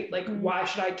 right? Like, why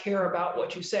should I care about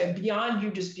what you say beyond you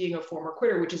just being a former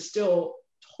quitter, which is still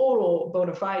total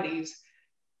bona fides.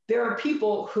 There are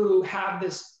people who have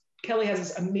this, Kelly has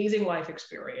this amazing life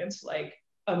experience, like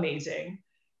amazing.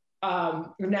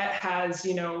 Annette has,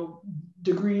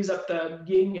 degrees up the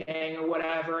yin yang or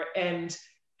whatever. And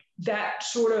that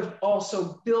sort of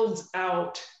also builds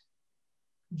out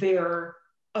their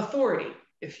authority,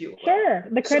 if you will. Sure.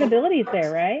 The credibility is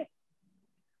there, right?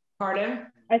 Pardon?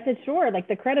 I said, sure. Like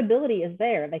the credibility is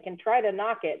there. They can try to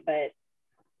knock it, but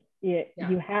you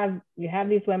have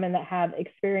these women that have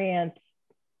experience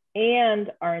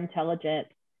and are intelligent.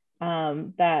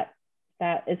 That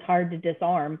is hard to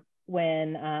disarm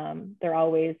when they're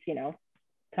always,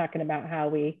 talking about how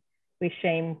we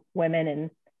shame women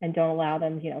and don't allow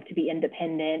them, to be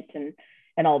independent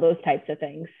and all those types of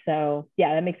things. So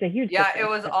yeah, that makes a huge difference. It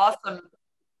was awesome.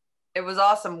 it was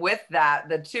awesome. With that,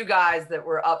 the two guys that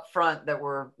were up front that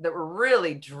were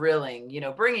really drilling, you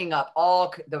know, bringing up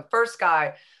all, the first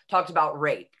guy talked about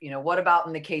rape, you know, what about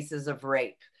in the cases of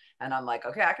rape? And I'm like,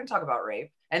 okay, I can talk about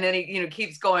rape. And then he, you know,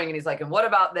 keeps going and he's like, and what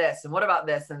about this? And what about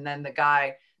this? And then the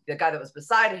guy that was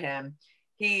beside him,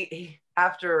 he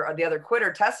after the other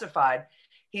quitter testified,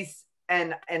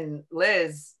 and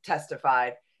Liz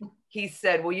testified, he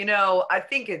said, well, you know, I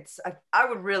think I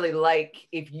would really like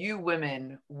if you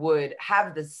women would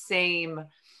have the same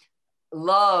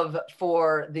love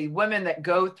for the women that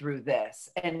go through this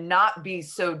and not be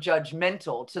so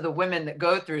judgmental to the women that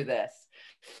go through this.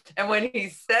 And when he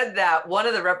said that, one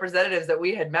of the representatives that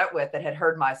we had met with that had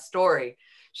heard my story,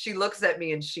 she looks at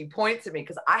me and she points at me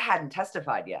because I hadn't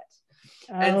testified yet.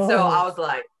 Oh. And so I was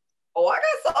like, oh, I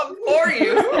got something for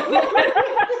you.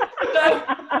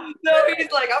 so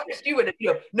he's like, I wish you would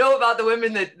know about the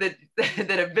women that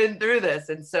have been through this.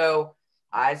 And so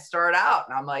I start out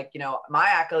and I'm like, you know, my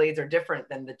accolades are different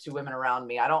than the two women around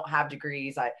me. I don't have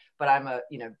degrees, but I'm a,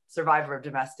 you know, survivor of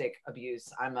domestic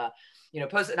abuse. I'm a, you know,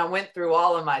 and I went through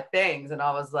all of my things and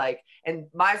I was like, and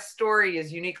my story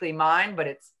is uniquely mine, but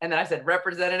and then I said,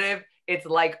 representative, it's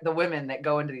like the women that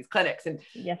go into these clinics. And,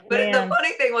 yes, but the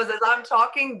funny thing was, as I'm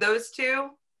talking, those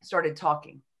two started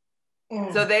talking.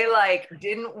 So they like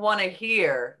didn't want to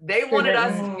hear, they wanted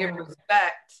us to give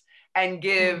respect and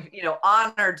give, you know,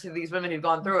 honor to these women who've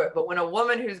gone through it. But when a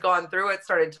woman who's gone through it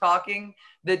started talking,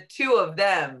 the two of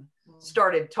them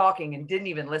started talking and didn't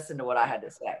even listen to what I had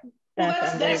to say.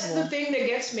 Well, that's the thing that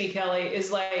gets me, Kelly,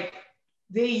 is like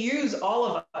they use all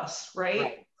of us,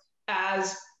 right?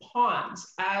 As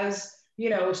pawns, as, you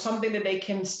know, something that they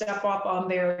can step up on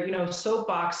their, you know,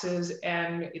 soapboxes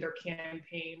and either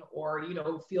campaign or, you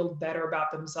know, feel better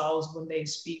about themselves when they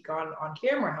speak on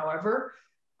camera. However,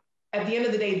 at the end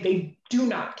of the day, they do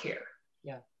not care.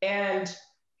 Yeah. And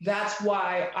that's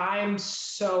why I'm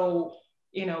so,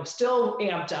 you know, still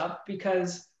amped up,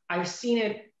 because I've seen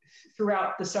it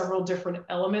throughout the several different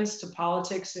elements to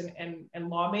politics and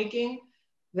lawmaking,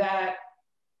 that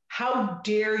how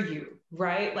dare you,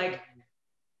 right? Like,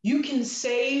 you can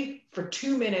say for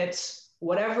 2 minutes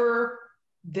whatever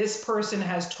this person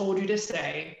has told you to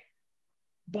say,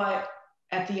 but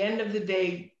at the end of the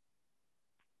day,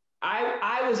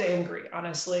 I was angry,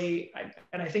 honestly,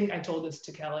 and I think I told this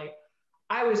to Kelly.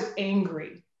 I was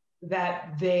angry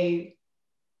that they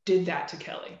did that to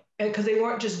Kelly, because they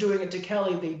weren't just doing it to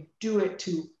Kelly, they do it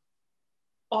to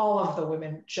all of the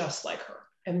women just like her,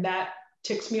 and that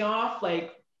ticks me off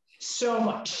like so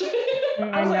much.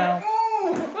 I know. Like,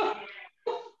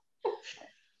 oh.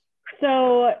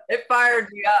 So it fired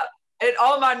me up.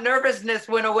 All my nervousness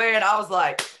went away, and I was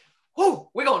like, "Whoo,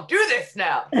 we're gonna do this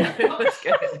now." It was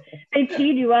good. They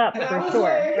teed you up for sure,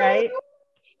 like, right?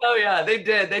 Oh yeah, they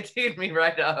did. They teed me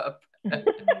right up.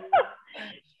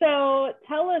 So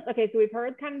tell us, okay, so we've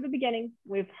heard kind of the beginning,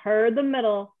 we've heard the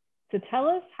middle. So tell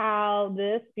us how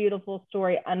this beautiful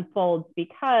story unfolds,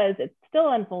 because it's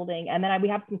still unfolding. And then we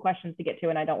have some questions to get to,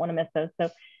 and I don't want to miss those. So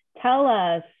tell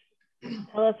us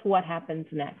what happens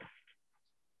next.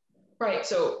 Right.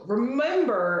 So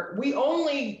remember, we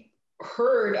only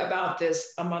heard about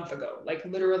this a month ago, like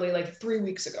literally like 3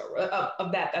 weeks ago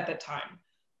of that at that time.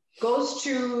 Goes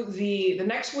to the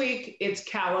next week, it's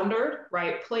calendared,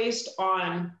 right? Placed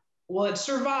on, well, it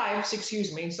survives,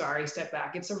 step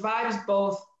back. It survives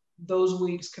both those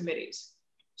week's committees.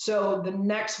 So the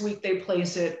next week they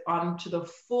place it onto the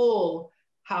full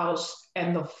House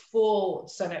and the full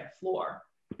Senate floor.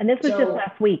 And this was just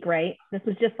last week, right? This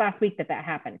was just last week that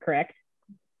happened, correct?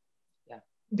 Yeah.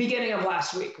 Beginning of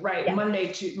last week, right? Yeah.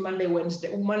 Wednesday,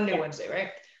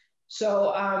 right?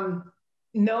 So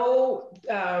no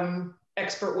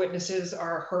expert witnesses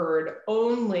are heard,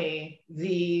 only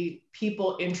the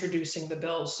people introducing the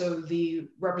bill. So the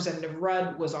Representative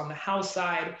Rudd was on the House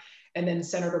side, and then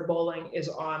Senator Bowling is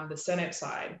on the Senate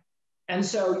side. And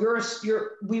so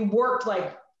we worked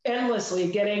like endlessly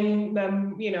getting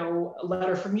them, you know, a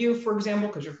letter from you, for example,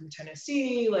 because you're from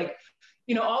Tennessee, like,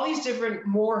 you know, all these different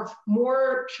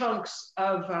more chunks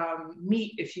of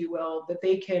meat, if you will, that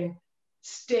they can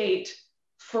state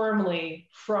firmly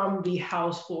from the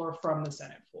House floor, from the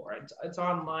Senate floor. It's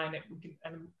online,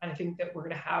 and I think that we're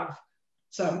going to have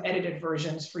some edited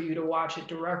versions for you to watch it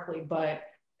directly, but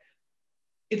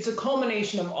it's a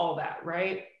culmination of all that,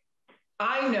 right?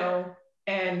 I know,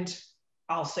 and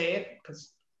I'll say it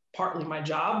because partly my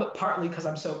job, but partly because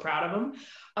I'm so proud of them.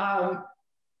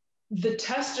 The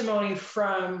testimony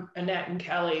from Annette and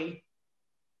Kelly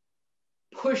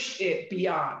pushed it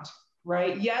beyond,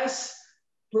 right? Yes,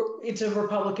 it's a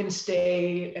Republican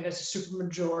state and it's a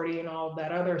supermajority and all of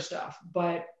that other stuff,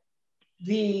 but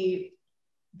the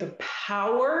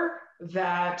power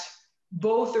that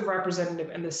both the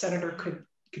representative and the senator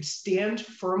could stand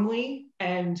firmly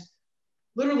and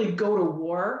literally go to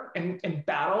war and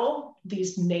battle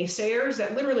these naysayers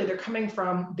that literally they're coming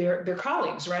from their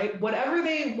colleagues, right? Whatever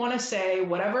they want to say,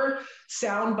 whatever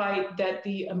soundbite that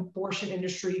the abortion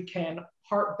industry can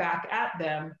harp back at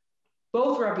them,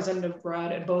 both Representative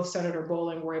Rudd and both Senator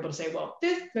Bowling were able to say, well,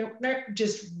 this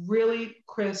just really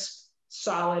crisp,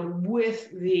 solid with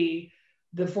the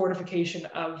fortification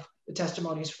of the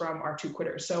testimonies from our two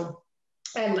quitters. So,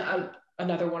 and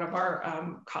another one of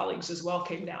our colleagues as well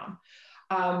came down.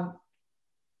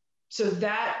 So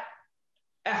that,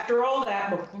 after all that,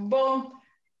 boom, boom, boom,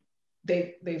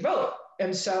 they vote.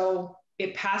 And so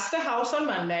it passed the House on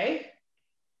Monday.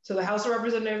 So the House of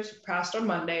Representatives passed on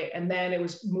Monday, and then it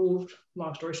was moved,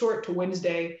 long story short, to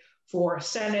Wednesday for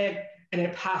Senate, and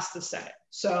it passed the Senate.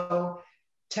 So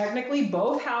technically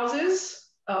both houses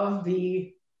of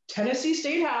the Tennessee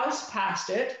State House passed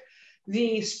it.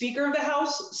 The Speaker of the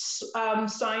House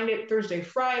signed it Thursday,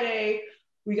 Friday.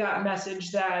 We got a message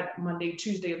that Monday,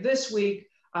 Tuesday of this week,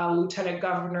 Lieutenant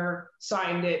Governor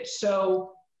signed it.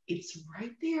 So it's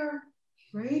right there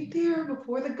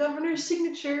before the governor's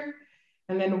signature.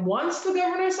 And then once the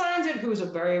governor signs it, who's a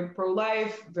very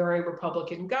pro-life, very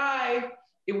Republican guy,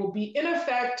 it will be in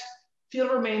effect.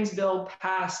 Field Remains Bill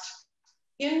passed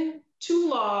into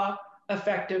law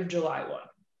effective July 1.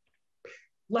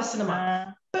 Less than a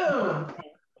month. Boom.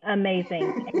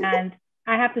 Amazing. And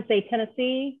I have to say,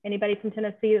 Tennessee, anybody from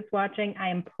Tennessee that's watching, I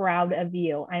am proud of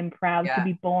you. I'm proud to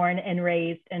be born and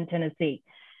raised in Tennessee.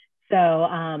 So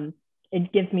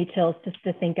it gives me chills just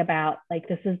to think about, like,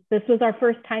 this was our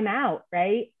first time out,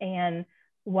 right? And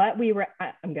what we were,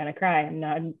 I'm gonna cry. I'm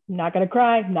not gonna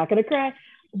cry.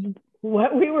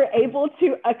 What we were able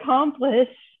to accomplish.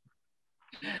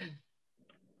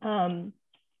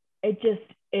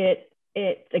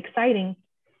 It's exciting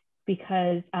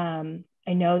because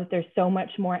I know that there's so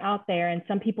much more out there, and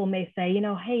some people may say,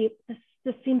 hey,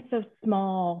 this seems so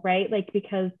small, right? Like,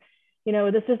 because,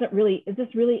 is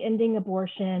this really ending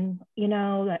abortion?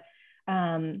 To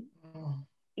the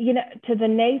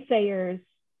naysayers,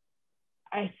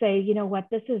 I say, what,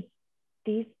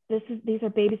 these are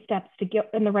baby steps to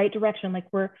get in the right direction.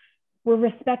 Like, we're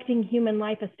respecting human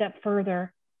life a step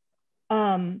further.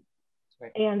 Right.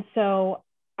 And so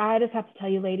I just have to tell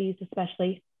you, ladies,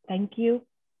 especially, thank you.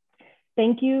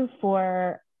 Thank you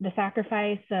for the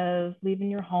sacrifice of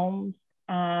leaving your homes.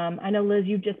 I know, Liz,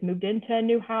 you just moved into a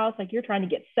new house. Like, you're trying to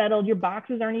get settled. Your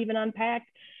boxes aren't even unpacked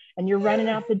and you're running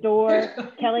out the door.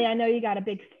 Kelly, I know you got a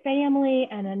big family,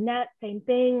 and Annette, same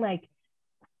thing. Like,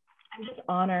 I'm just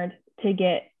honored to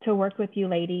get to work with you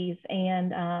ladies.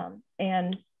 And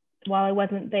while I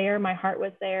wasn't there, my heart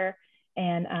was there.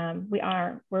 And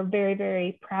we're very,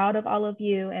 very proud of all of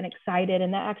you and excited.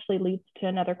 And that actually leads to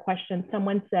another question.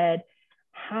 Someone said,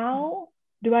 how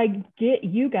do I get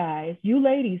you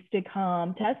ladies to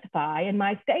come testify in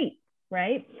my state,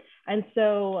 right? And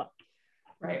so,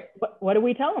 right. What do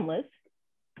we tell them, Liz?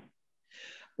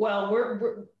 Well,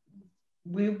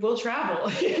 we will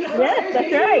travel. Yes,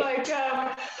 that's right. Like,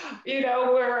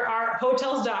 where our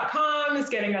hotels.com is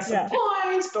getting us some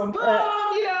points, boom, boom,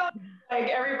 like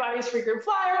everybody's frequent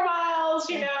flyer miles,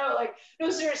 no,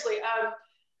 seriously.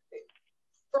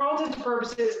 For all intents and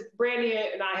purposes, Brandy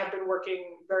and I have been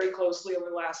working very closely over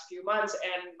the last few months,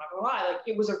 and I'm not gonna lie, like,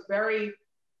 it was at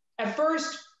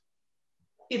first,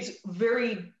 it's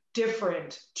very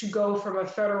different to go from a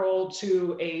federal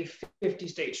to a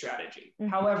 50-state strategy.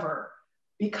 Mm-hmm. However,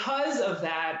 because of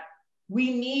that,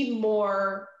 we need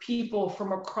more people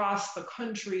from across the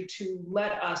country to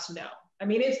let us know. I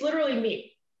mean, it's literally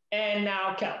me and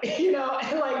now Kelly, and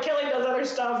like Kelly does other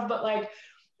stuff, but like,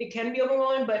 it can be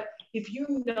overwhelming. But if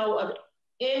you know of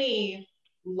any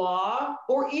law,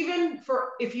 or even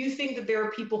if you think that there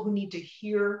are people who need to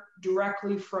hear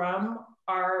directly from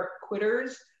our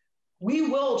quitters, we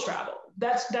will travel.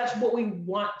 That's what we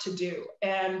want to do.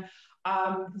 And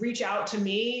reach out to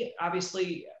me.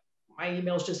 Obviously, my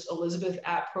email is just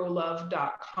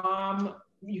elizabeth@prolove.com.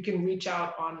 You can reach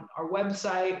out on our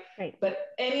website. Right. But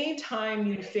anytime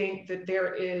you think that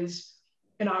there is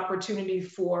an opportunity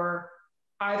for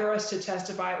either us to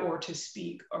testify or to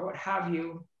speak or what have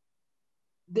you,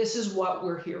 this is what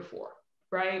we're here for,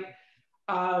 right?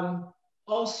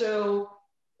 Also,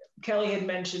 Kelly had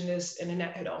mentioned this, and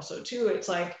Annette had also too. It's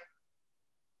like,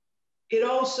 it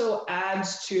also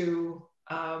adds to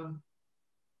I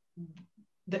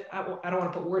don't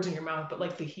want to put words in your mouth, but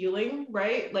like the healing,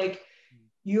 right? Like,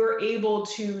 you're able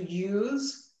to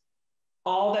use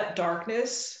all that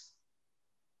darkness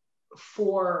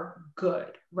for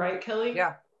good, right, Kelly?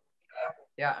 Yeah.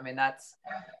 Yeah. I mean, that's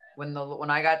when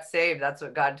I got saved, that's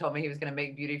what God told me. He was going to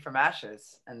make beauty from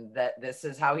ashes. And that this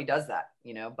is how he does that,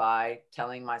 you know, by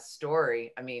telling my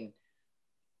story. I mean,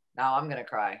 now I'm going to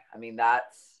cry. I mean,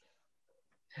 that's,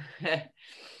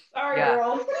 Sorry,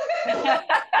 girl.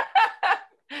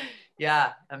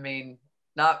 Yeah. I mean,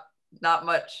 not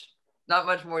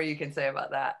much more you can say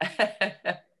about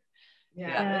that.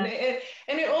 Yeah.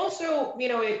 And it also, you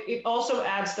know, it also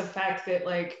adds the fact that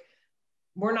like,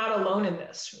 we're not alone in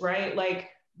this, right? Like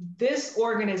this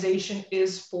organization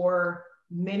is for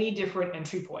many different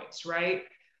entry points, right?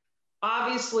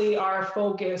 Obviously our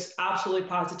focus absolutely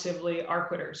positively are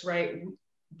quitters, right?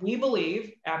 We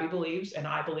believe, Abby believes, and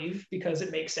I believe, because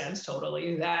it makes sense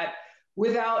totally, that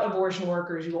without abortion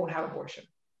workers, you won't have abortion,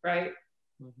 right?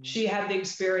 Mm-hmm. She had the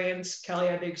experience, Kelly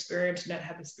had the experience, Net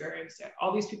had the experience,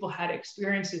 all these people had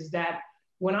experiences that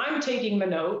when I'm taking the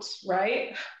notes,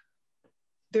 right,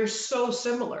 they're so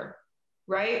similar,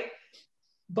 right?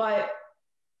 But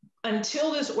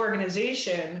until this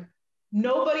organization,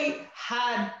 nobody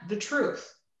had the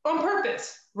truth on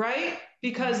purpose, right?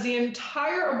 Because the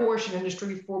entire abortion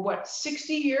industry for what,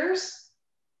 60 years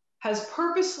has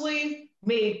purposely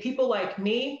made people like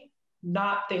me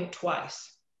not think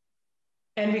twice.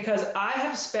 And because I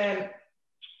have spent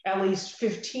at least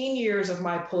 15 years of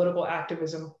my political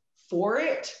activism for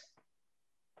it,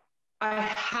 I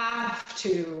have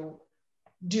to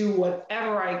do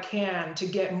whatever I can to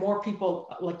get more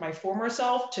people like my former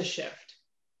self to shift.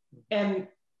 And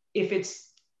if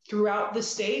it's throughout the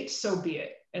state, so be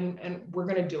it. And we're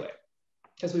going to do it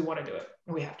because we want to do it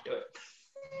and we have to do it.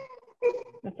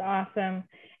 That's awesome.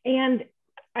 And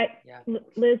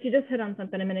Liz, you just hit on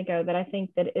something a minute ago that I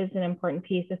think that is an important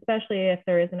piece, especially if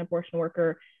there is an abortion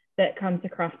worker that comes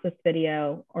across this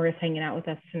video or is hanging out with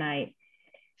us tonight.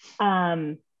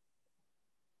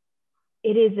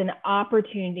 It is an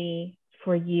opportunity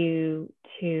for you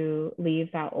to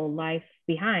leave that old life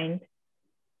behind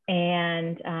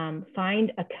and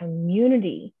find a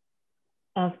community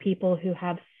of people who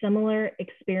have similar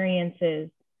experiences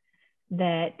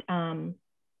that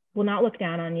will not look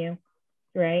down on you,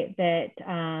 right? That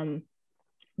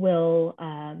will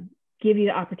give you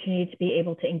the opportunity to be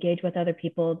able to engage with other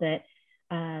people that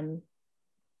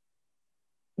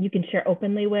you can share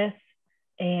openly with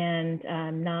and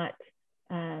not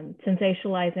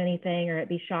sensationalize anything or it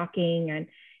be shocking and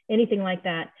anything like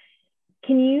that.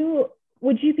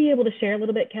 Would you be able to share a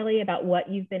little bit, Kelly, about what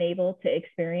you've been able to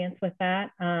experience with that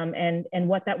and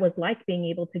what that was like being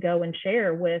able to go and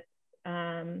share with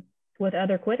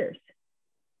other quitters?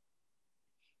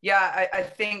 Yeah, I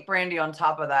think, Brandy, on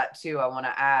top of that too, I want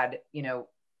to add, you know,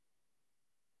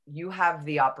 you have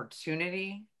the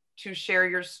opportunity to share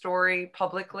your story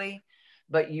publicly,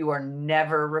 but you are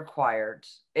never required.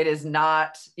 It is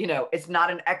not, you know, it's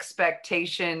not an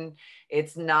expectation.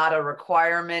 It's not a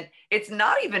requirement. It's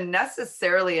not even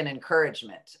necessarily an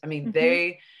encouragement. I mean,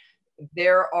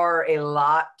 there are a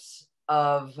lot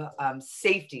of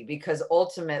safety because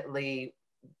ultimately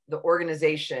the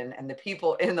organization and the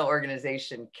people in the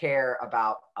organization care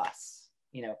about us,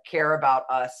 you know, care about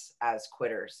us as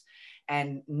quitters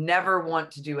and never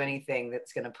want to do anything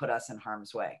that's going to put us in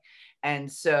harm's way.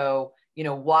 And so, you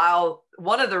know, while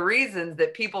one of the reasons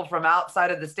that people from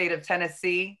outside of the state of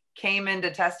Tennessee came in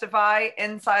to testify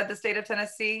inside the state of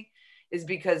Tennessee is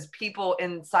because people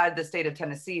inside the state of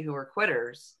Tennessee who were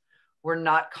quitters were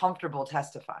not comfortable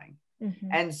testifying. Mm-hmm.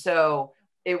 And so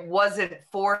it wasn't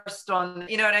forced on,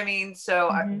 you know what I mean? So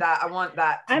mm-hmm. I want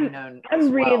that to be known as well.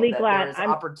 I'm really glad there's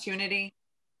opportunity.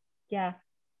 Yeah.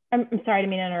 I'm sorry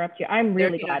to interrupt you. I'm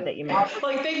really glad that you mentioned it.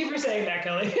 Like, thank you for saying that,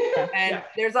 Kelly. And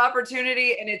there's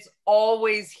opportunity, and it's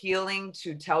always healing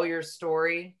to tell your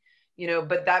story, you know,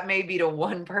 but that may be to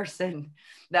one person,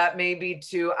 that may be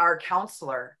to our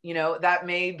counselor, you know, that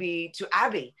may be to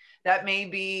Abby, that may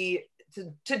be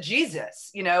to Jesus,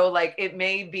 you know, like it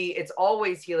may be, it's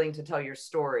always healing to tell your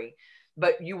story,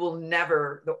 but you will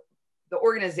never, the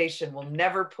organization will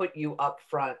never put you up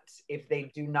front if they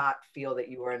do not feel that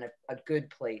you are in a good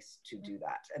place to do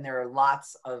that. And there are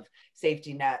lots of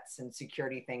safety nets and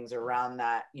security things around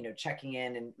that, you know, checking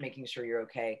in and making sure you're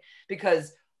okay,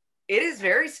 because it is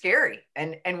very scary.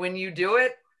 And when you do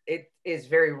it, it is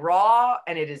very raw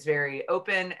and it is very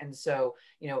open. And so,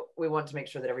 you know, we want to make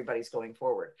sure that everybody's going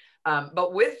forward.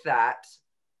 But with that,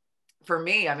 for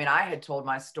me, I mean, I had told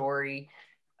my story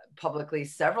publicly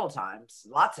several times,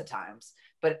 lots of times,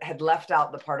 but had left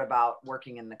out the part about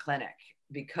working in the clinic,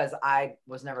 because I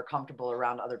was never comfortable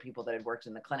around other people that had worked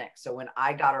in the clinic. So when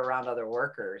I got around other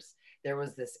workers, there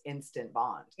was this instant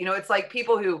bond. You know, it's like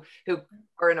people who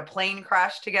are in a plane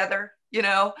crash together, you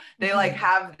know, they like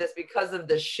have this, because of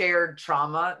the shared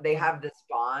trauma, they have this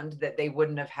bond that they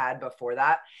wouldn't have had before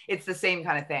that. It's the same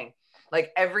kind of thing.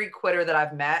 Like every quitter that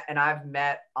I've met, and I've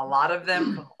met a lot of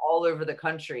them from all over the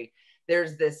country,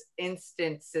 there's this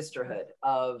instant sisterhood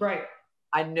of, right.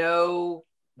 I know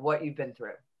what you've been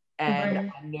through. And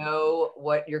right. I know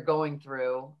what you're going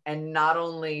through, and not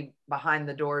only behind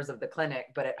the doors of the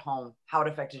clinic, but at home, how it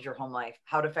affected your home life,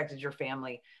 how it affected your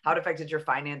family, how it affected your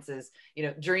finances, you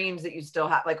know, dreams that you still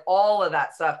have, like all of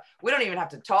that stuff. We don't even have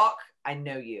to talk. I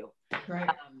know you. Right.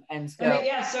 And so,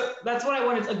 yeah, so that's what I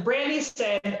wanted. Like Brandy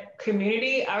said,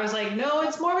 community. I was like, no,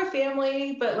 it's more of a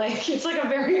family, but like, it's like a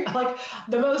very, like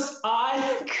the most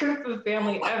odd group of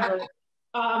family ever.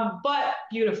 But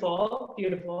beautiful,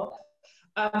 beautiful.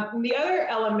 The other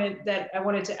element that I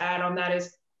wanted to add on that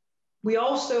is we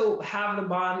also have the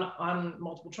bond on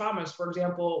multiple traumas. For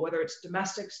example, whether it's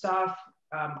domestic stuff,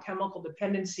 chemical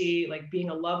dependency, like being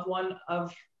a loved one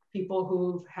of people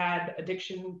who've had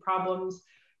addiction problems,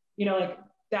 you know, like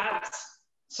that's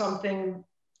something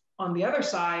on the other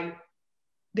side.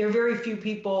 There are very few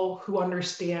people who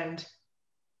understand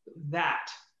that.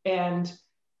 And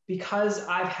because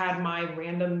I've had my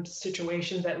random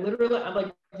situations that literally,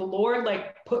 like the Lord,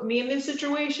 like put me in these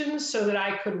situations so that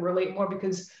I could relate more,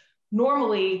 because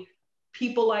normally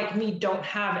people like me don't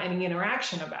have any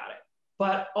interaction about it.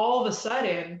 But all of a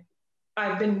sudden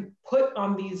I've been put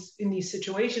on in these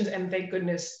situations, and thank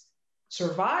goodness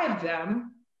survived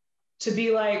them, to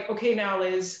be like, okay, now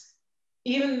Liz,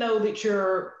 even though that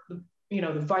you're, you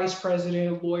know, the vice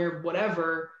president, lawyer,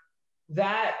 whatever,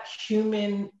 that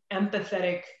human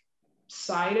empathetic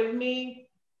side of me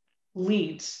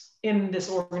leads in this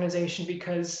organization,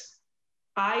 because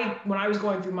when I was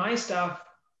going through my stuff,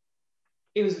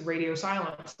 it was radio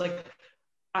silence. Like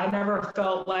I never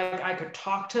felt like I could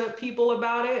talk to people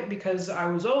about it, because I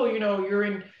was, oh, you know,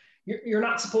 you're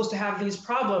not supposed to have these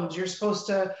problems. You're supposed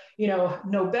to, you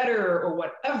know better or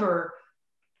whatever.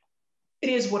 It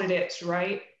is what it is,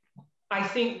 right? I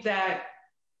think that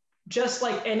just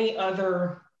like any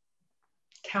other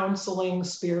counseling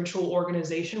spiritual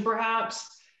organization, perhaps,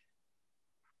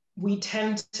 we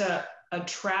tend to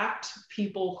attract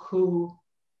people who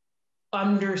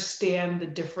understand the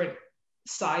different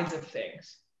sides of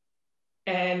things.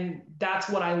 And that's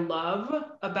what I love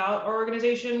about our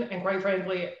organization. And quite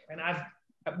frankly,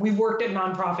 we've worked at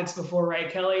nonprofits before,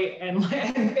 right, Kelly and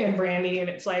Brandy, and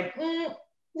it's like,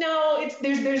 no,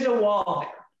 there's a wall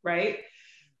there, right?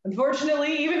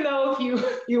 Unfortunately, even though if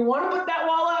you want to put that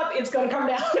wall up, it's going to come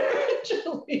down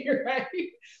eventually, right?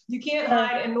 You can't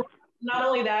hide. And not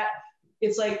only that,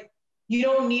 it's like, you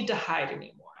don't need to hide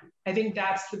anymore. I think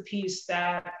that's the piece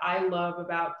that I love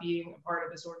about being a part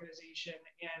of this organization.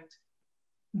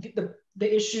 And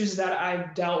the issues that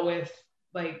I've dealt with,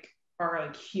 like, are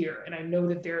like here. And I know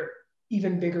that they're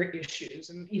even bigger issues.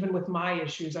 And even with my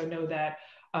issues, I know that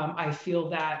I feel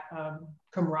that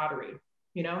camaraderie,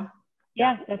 you know?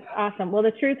 Yeah, that's awesome. Well,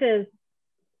 the truth is,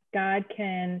 God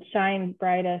can shine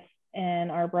brightest in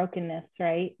our brokenness,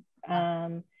 right?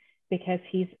 Because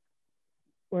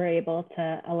we're able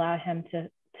to allow him to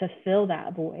fill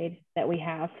that void that we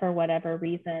have for whatever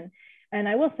reason. And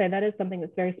I will say that is something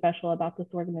that's very special about this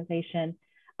organization.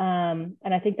 And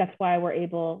I think that's why we're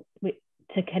able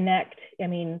to connect. I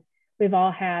mean, we've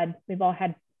all had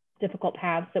difficult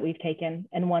paths that we've taken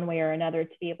in one way or another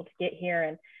to be able to get here.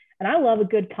 And I love a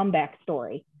good comeback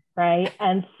story, right?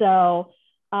 And so,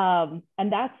 and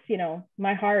that's, you know,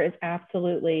 my heart is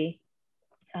absolutely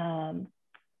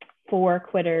for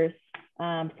quitters,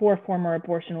 for former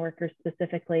abortion workers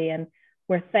specifically. And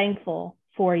we're thankful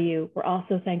for you. We're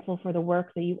also thankful for the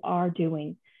work that you are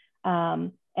doing.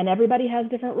 And everybody has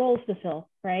different roles to fill,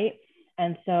 right?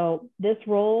 And so this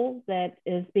role that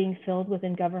is being filled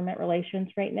within government relations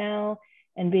right now,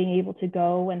 and being able to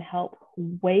go and help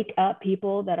wake up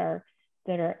people that are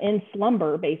in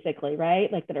slumber, basically,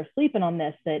 right? Like that are sleeping on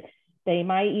this, that they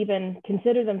might even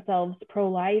consider themselves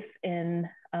pro-life in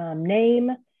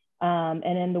name, and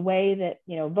in the way that,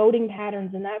 you know, voting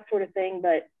patterns and that sort of thing.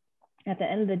 But at the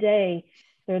end of the day,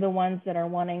 they're the ones that are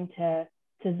wanting to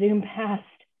zoom past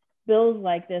bills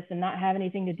like this and not have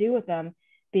anything to do with them,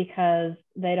 because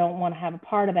they don't want to have a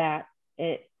part of that.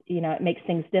 It makes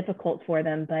things difficult for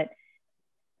them. But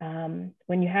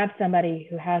when you have somebody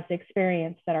who has the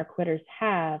experience that our quitters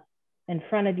have in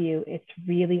front of you, it's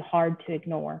really hard to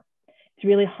ignore. It's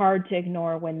really hard to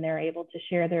ignore when they're able to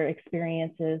share their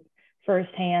experiences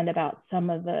firsthand about some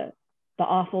of the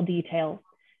awful details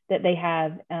that they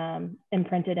have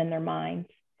imprinted in their minds.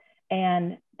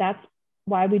 And that's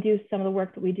why we do some of the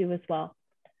work that we do as well.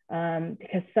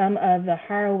 Because some of the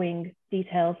harrowing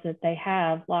details that they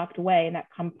have locked away, and that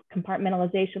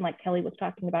compartmentalization, like Kelly was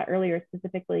talking about earlier,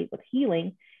 specifically with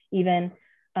healing, even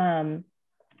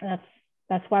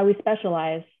that's why we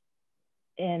specialize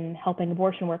in helping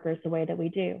abortion workers the way that we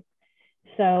do.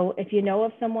 So if you know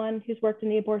of someone who's worked in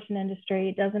the abortion industry,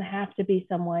 it doesn't have to be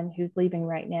someone who's leaving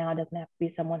right now. It doesn't have to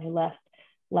be someone who left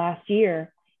last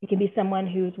year. It can be someone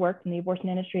who's worked in the abortion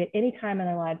industry at any time in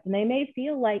their lives, and they may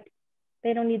feel like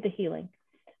they don't need the healing.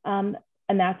 And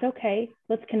that's okay.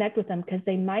 Let's connect with them, because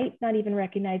they might not even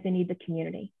recognize they need the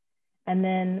community. And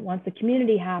then once the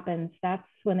community happens, that's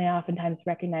when they oftentimes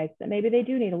recognize that maybe they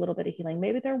do need a little bit of healing.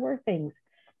 Maybe there were things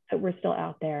that were still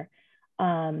out there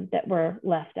that were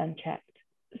left unchecked.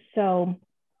 So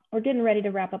we're getting ready to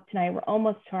wrap up tonight. We're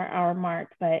almost to our hour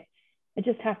mark, but I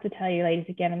just have to tell you, ladies,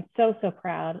 again, I'm so, so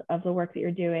proud of the work that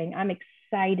you're doing. I'm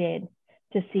excited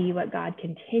to see what God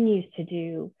continues to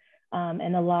do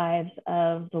in the lives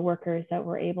of the workers that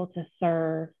we're able to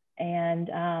serve. And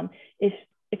if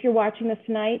you're watching this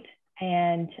tonight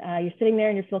and you're sitting there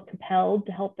and you feel compelled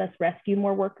to help us rescue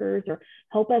more workers or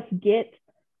help us get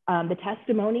the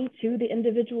testimony to the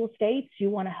individual states, you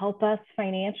want to help us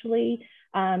financially,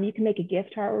 you can make a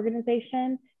gift to our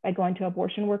organization by going to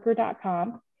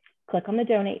abortionworker.com, click on the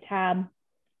donate tab.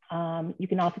 You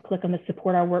can also click on the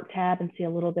support our work tab and see a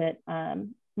little bit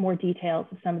more details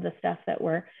of some of the stuff that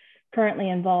we're currently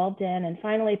involved in. And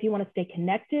finally, if you want to stay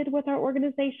connected with our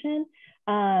organization,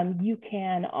 you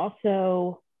can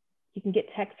get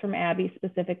text from Abby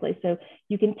specifically. So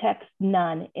you can text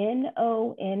NONE,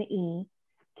 NONE,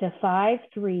 to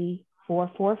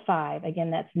 53445.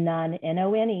 Again, that's NONE,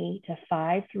 NONE, to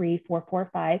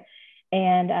 53445.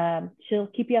 And she'll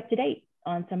keep you up to date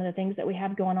on some of the things that we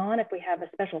have going on. If we have a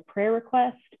special prayer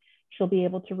request, she'll be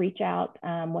able to reach out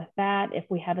with that. If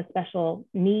we have a special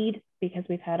need, because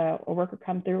we've had a worker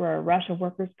come through or a rush of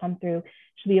workers come through,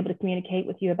 she'll be able to communicate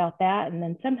with you about that. And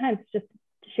then sometimes just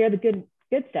share the good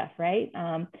stuff, right?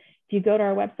 If you go to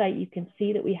our website, you can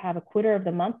see that we have a quitter of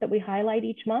the month that we highlight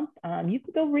each month. You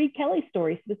can go read Kelly's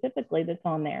story specifically that's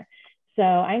on there. So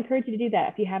I encourage you to do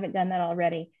that if you haven't done that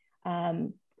already.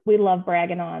 We love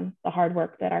bragging on the hard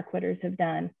work that our quitters have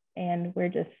done. And we're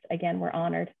just, again, we're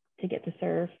honored to get to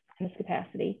serve in this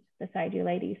capacity beside you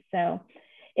ladies. So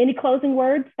any closing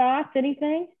words, thoughts,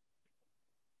 anything?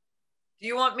 Do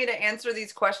you want me to answer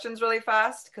these questions really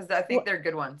fast? Because I think they're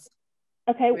good ones.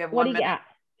 Okay, what do you got?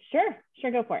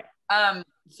 Sure, go for it.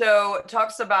 So it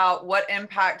talks about what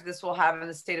impact this will have in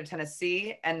the state of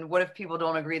Tennessee, and what if people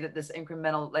don't agree that this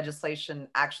incremental legislation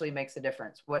actually makes a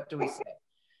difference? What do we say?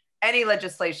 Any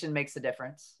legislation makes a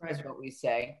difference, right, is what we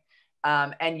say.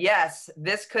 And yes,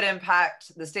 this could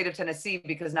impact the state of Tennessee,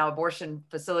 because now abortion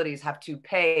facilities have to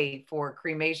pay for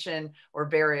cremation or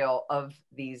burial of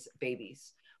these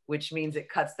babies, which means it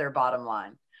cuts their bottom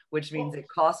line, which means it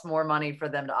costs more money for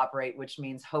them to operate, which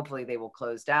means hopefully they will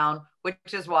close down,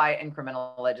 which is why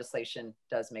incremental legislation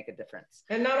does make a difference.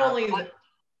 And not only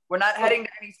we're not heading to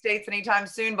any states anytime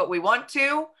soon, but we want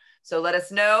to. So let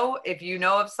us know if you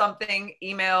know of something.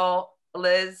 Email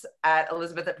Liz at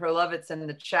Elizabeth@ProLove. It's in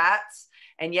the chats.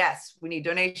 And yes, we need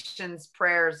donations,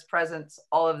 prayers, presents,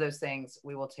 all of those things.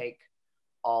 We will take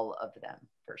all of them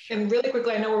for sure. And really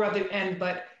quickly, I know we're about to end,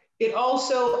 but it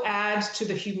also adds to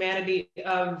the humanity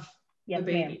of the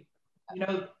baby. You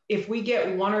know, if we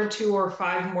get 1 or 2 or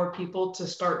 5 more people to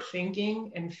start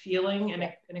thinking and feeling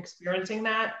and experiencing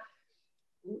that,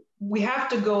 we have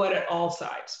to go at it all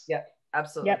sides. Yep,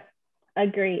 absolutely. Yep,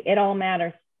 agree. It all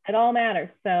matters. It all matters.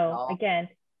 So again,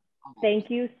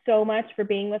 thank you so much for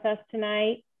being with us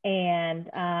tonight. And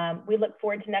we look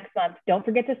forward to next month. Don't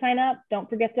forget to sign up. Don't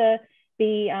forget to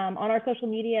be on our social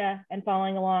media and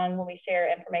following along when we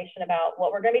share information about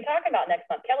what we're going to be talking about next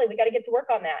month. Kelly, we got to get to work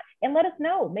on that. And let us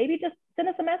know. Maybe just send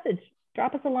us a message.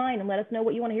 Drop us a line and let us know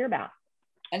what you want to hear about.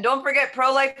 And don't forget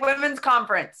Pro-Life Women's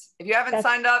Conference. If you haven't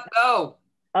signed up, go.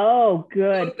 Oh,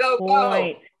 good go.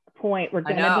 Point. We're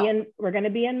going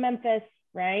to be in Memphis,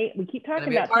 right? We keep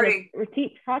talking about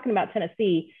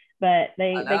Tennessee, but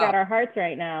they got our hearts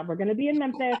right now. We're going to be in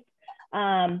Memphis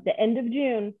the end of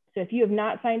June. So if you have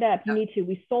not signed up, you need to.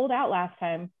 We sold out last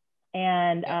time,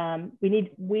 and we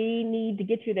need to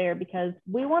get you there because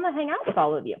we want to hang out with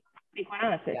all of you, to be quite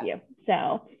honest with you.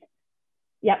 So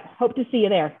hope to see you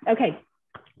there. Okay,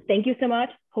 thank you so much.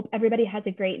 Hope everybody has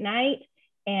a great night,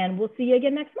 and we'll see you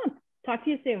again next month. Talk to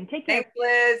you soon. Take care. Thanks,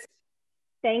 Liz.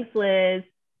 Thanks, Liz.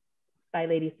 Bye,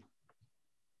 ladies.